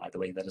l, by the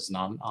way, that is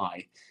not an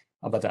I.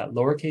 But that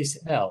lowercase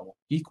l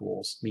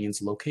equals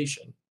means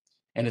location.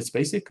 And it's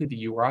basically the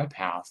URI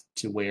path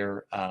to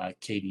where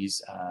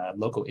Katie's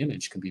logo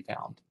image can be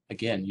found.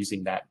 Again,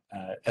 using that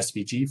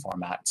SVG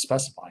format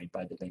specified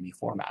by the BIMI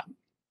format.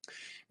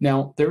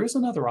 Now, there is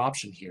another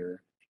option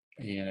here,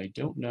 and I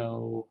don't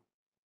know.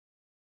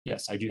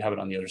 Yes, I do have it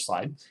on the other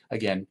slide.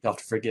 Again, you'll have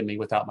to forgive me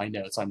without my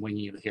notes. I'm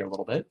winging it here a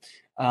little bit.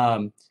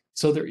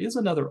 So there is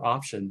another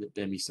option that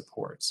BIMI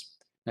supports.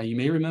 Now, you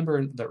may remember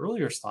in the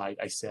earlier slide,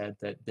 I said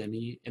that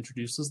BIMI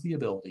introduces the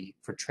ability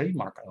for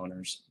trademark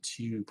owners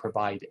to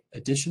provide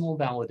additional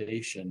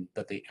validation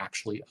that they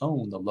actually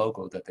own the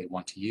logo that they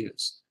want to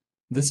use.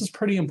 This is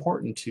pretty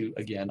important to,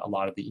 again, a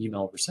lot of the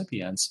email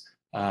recipients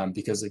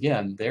because,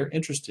 again, they're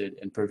interested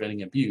in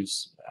preventing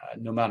abuse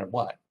no matter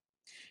what.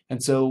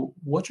 And so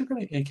what you're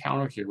going to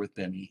encounter here with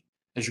BIMI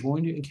is you're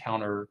going to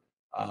encounter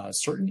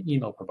certain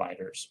email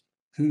providers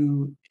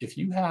who, if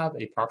you have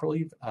a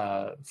properly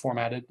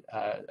formatted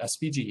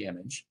SVG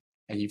image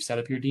and you've set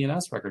up your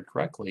DNS record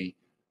correctly,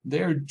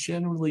 they're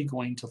generally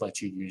going to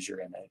let you use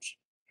your image.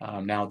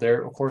 Now,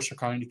 they're, of course, are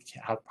going to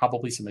have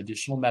probably some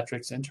additional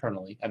metrics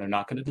internally, and they're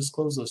not going to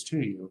disclose those to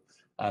you.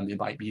 It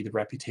might be the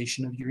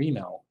reputation of your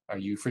email. Are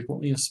you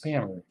frequently a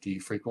spammer? Do you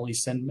frequently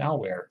send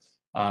malware?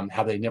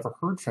 Have they never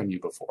heard from you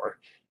before?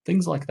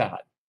 Things like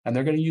that. And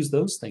they're going to use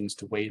those things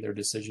to weigh their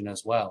decision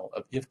as well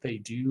of if they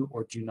do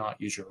or do not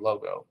use your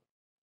logo.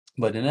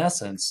 But in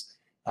essence,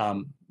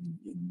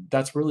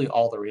 that's really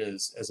all there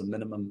is as a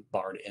minimum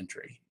bar to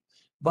entry.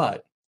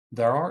 But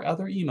there are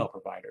other email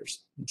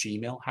providers.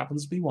 Gmail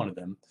happens to be one of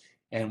them.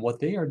 And what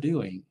they are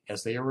doing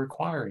is they are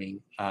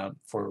requiring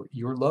for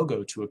your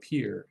logo to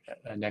appear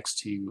next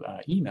to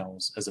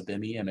emails as a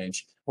BIMI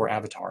image or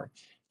avatar.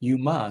 You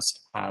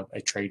must have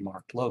a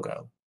trademarked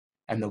logo.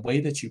 And the way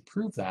that you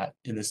prove that,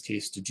 in this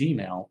case to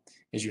Gmail,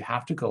 is you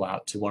have to go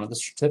out to one of the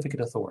certificate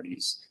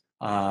authorities.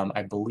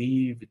 I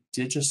believe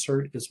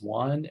DigiCert is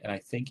one, and I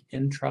think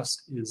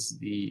Entrust is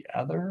the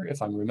other,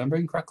 if I'm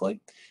remembering correctly.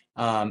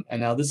 And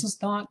now this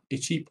is not a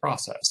cheap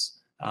process.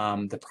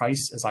 The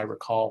price, as I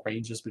recall,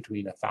 ranges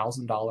between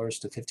 $1,000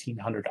 to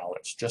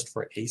 $1,500 just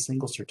for a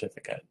single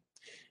certificate.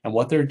 And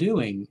what they're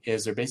doing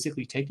is they're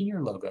basically taking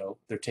your logo,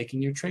 they're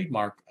taking your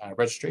trademark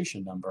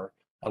registration number,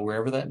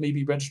 wherever that may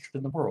be registered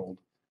in the world,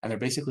 and they're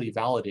basically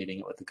validating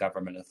it with the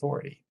government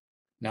authority.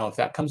 Now, if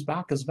that comes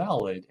back as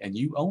valid and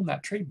you own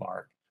that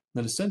trademark,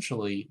 then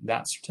essentially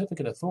that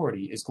certificate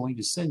authority is going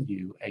to send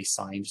you a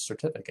signed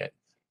certificate.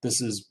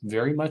 This is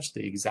very much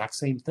the exact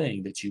same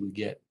thing that you would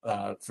get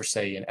for,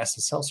 say, an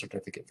SSL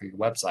certificate for your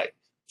website,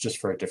 just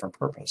for a different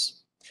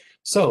purpose.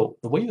 So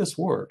the way this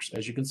works,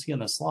 as you can see on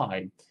the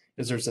slide,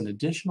 is there's an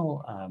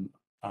additional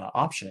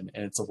option,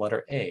 and it's a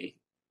letter A.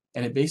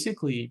 And it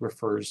basically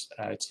refers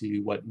to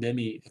what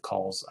BIMI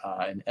calls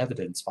an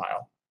evidence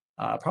file.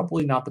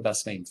 Probably not the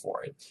best name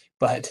for it,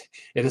 but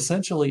it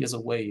essentially is a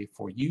way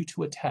for you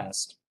to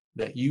attest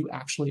that you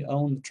actually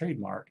own the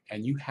trademark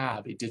and you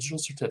have a digital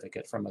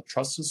certificate from a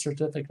trusted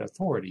certificate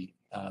authority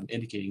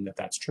indicating that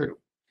that's true.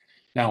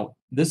 Now,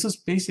 this is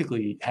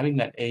basically having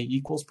that A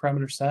equals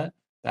parameter set.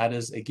 That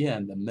is,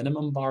 again, the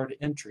minimum bar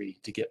to entry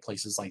to get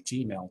places like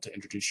Gmail to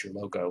introduce your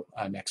logo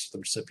next to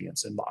the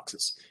recipient's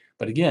inboxes.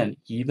 But again,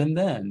 even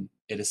then,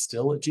 it is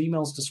still at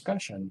Gmail's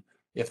discretion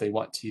if they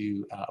want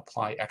to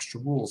apply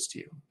extra rules to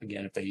you.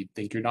 Again, if they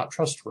think you're not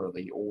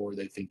trustworthy or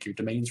they think your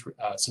domain's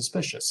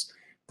suspicious,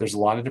 there's a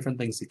lot of different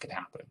things that could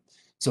happen.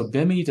 So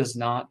BIMI does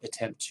not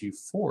attempt to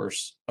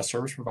force a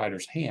service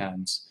provider's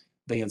hands.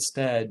 They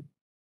instead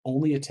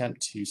only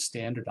attempt to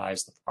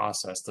standardize the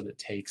process that it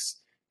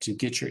takes to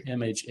get your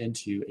image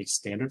into a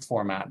standard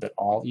format that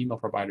all email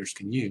providers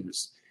can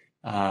use.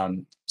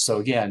 So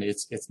again,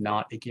 it's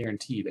not a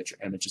guarantee that your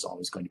image is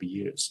always going to be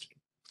used.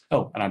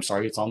 Oh, and I'm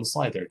sorry, it's on the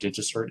slide there,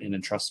 DigiCert and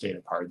Entrust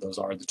Data Card. Those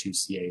are the two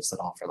CAs that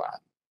offer that.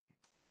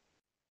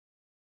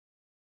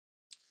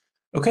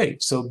 Okay,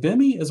 so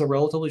BIMI is a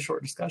relatively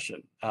short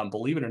discussion.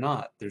 Believe it or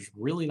not, there's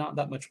really not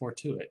that much more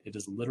to it. It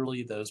is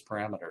literally those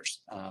parameters.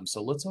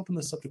 So let's open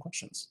this up to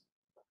questions.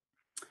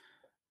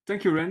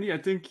 Thank you, Randy. I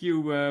think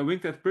you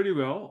winged that pretty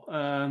well.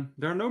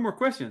 There are no more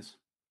questions.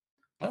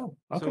 Oh,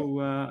 okay.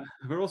 So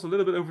we're also a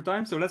little bit over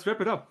time, so let's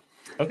wrap it up.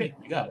 Okay,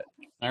 you got it.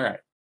 All right.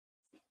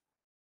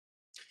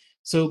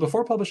 So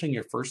before publishing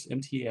your first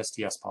MTA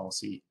STS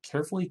policy,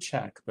 carefully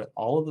check that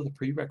all of the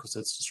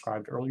prerequisites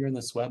described earlier in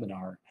this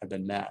webinar have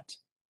been met.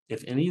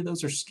 If any of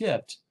those are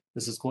skipped,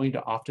 this is going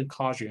to often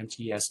cause your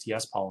MTA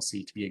STS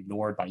policy to be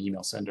ignored by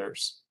email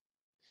senders.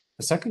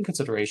 The second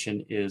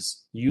consideration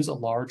is use a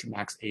large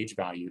max age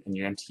value in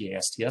your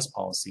MTA STS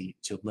policy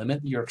to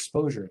limit your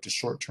exposure to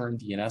short-term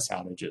DNS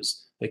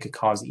outages that could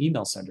cause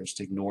email senders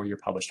to ignore your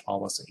published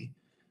policy.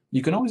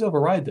 You can always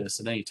override this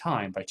at any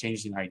time by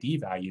changing the ID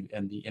value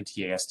in the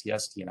MTA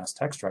STS DNS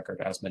text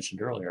record as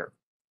mentioned earlier.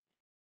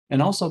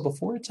 And also,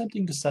 before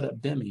attempting to set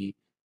up BIMI,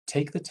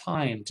 take the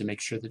time to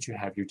make sure that you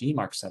have your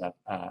DMARC set up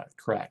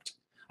correct.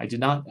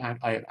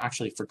 I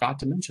actually forgot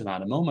to mention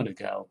that a moment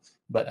ago,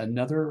 but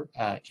another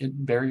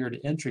barrier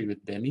to entry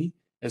with BIMI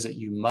is that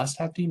you must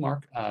have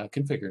DMARC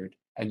configured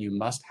and you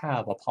must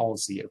have a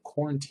policy of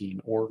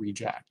quarantine or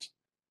reject.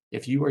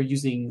 If you are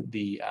using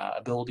the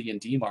ability in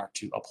DMARC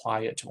to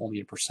apply it to only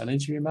a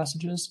percentage of your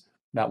messages,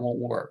 that won't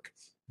work.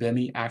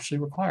 BIMI actually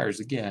requires,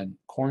 again,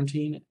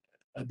 quarantine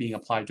being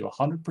applied to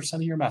 100%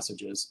 of your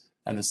messages,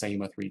 and the same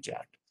with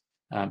reject.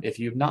 If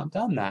you've not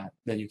done that,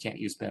 then you can't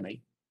use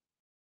BIMI.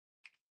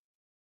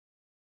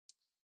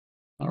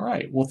 All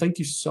right, well, thank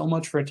you so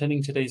much for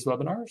attending today's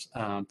webinars.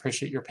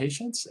 Appreciate your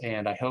patience,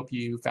 and I hope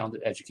you found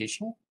it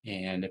educational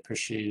and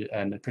appreciate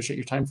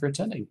your time for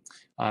attending.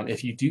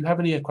 If you do have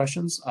any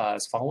questions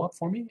as follow-up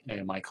for me,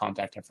 my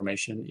contact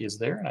information is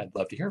there, and I'd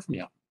love to hear from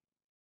you.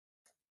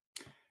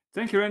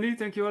 Thank you, Randy.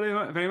 Thank you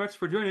all very much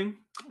for joining,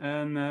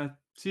 and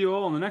see you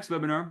all on the next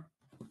webinar.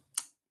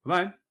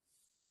 Bye.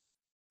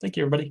 Thank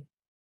you, everybody.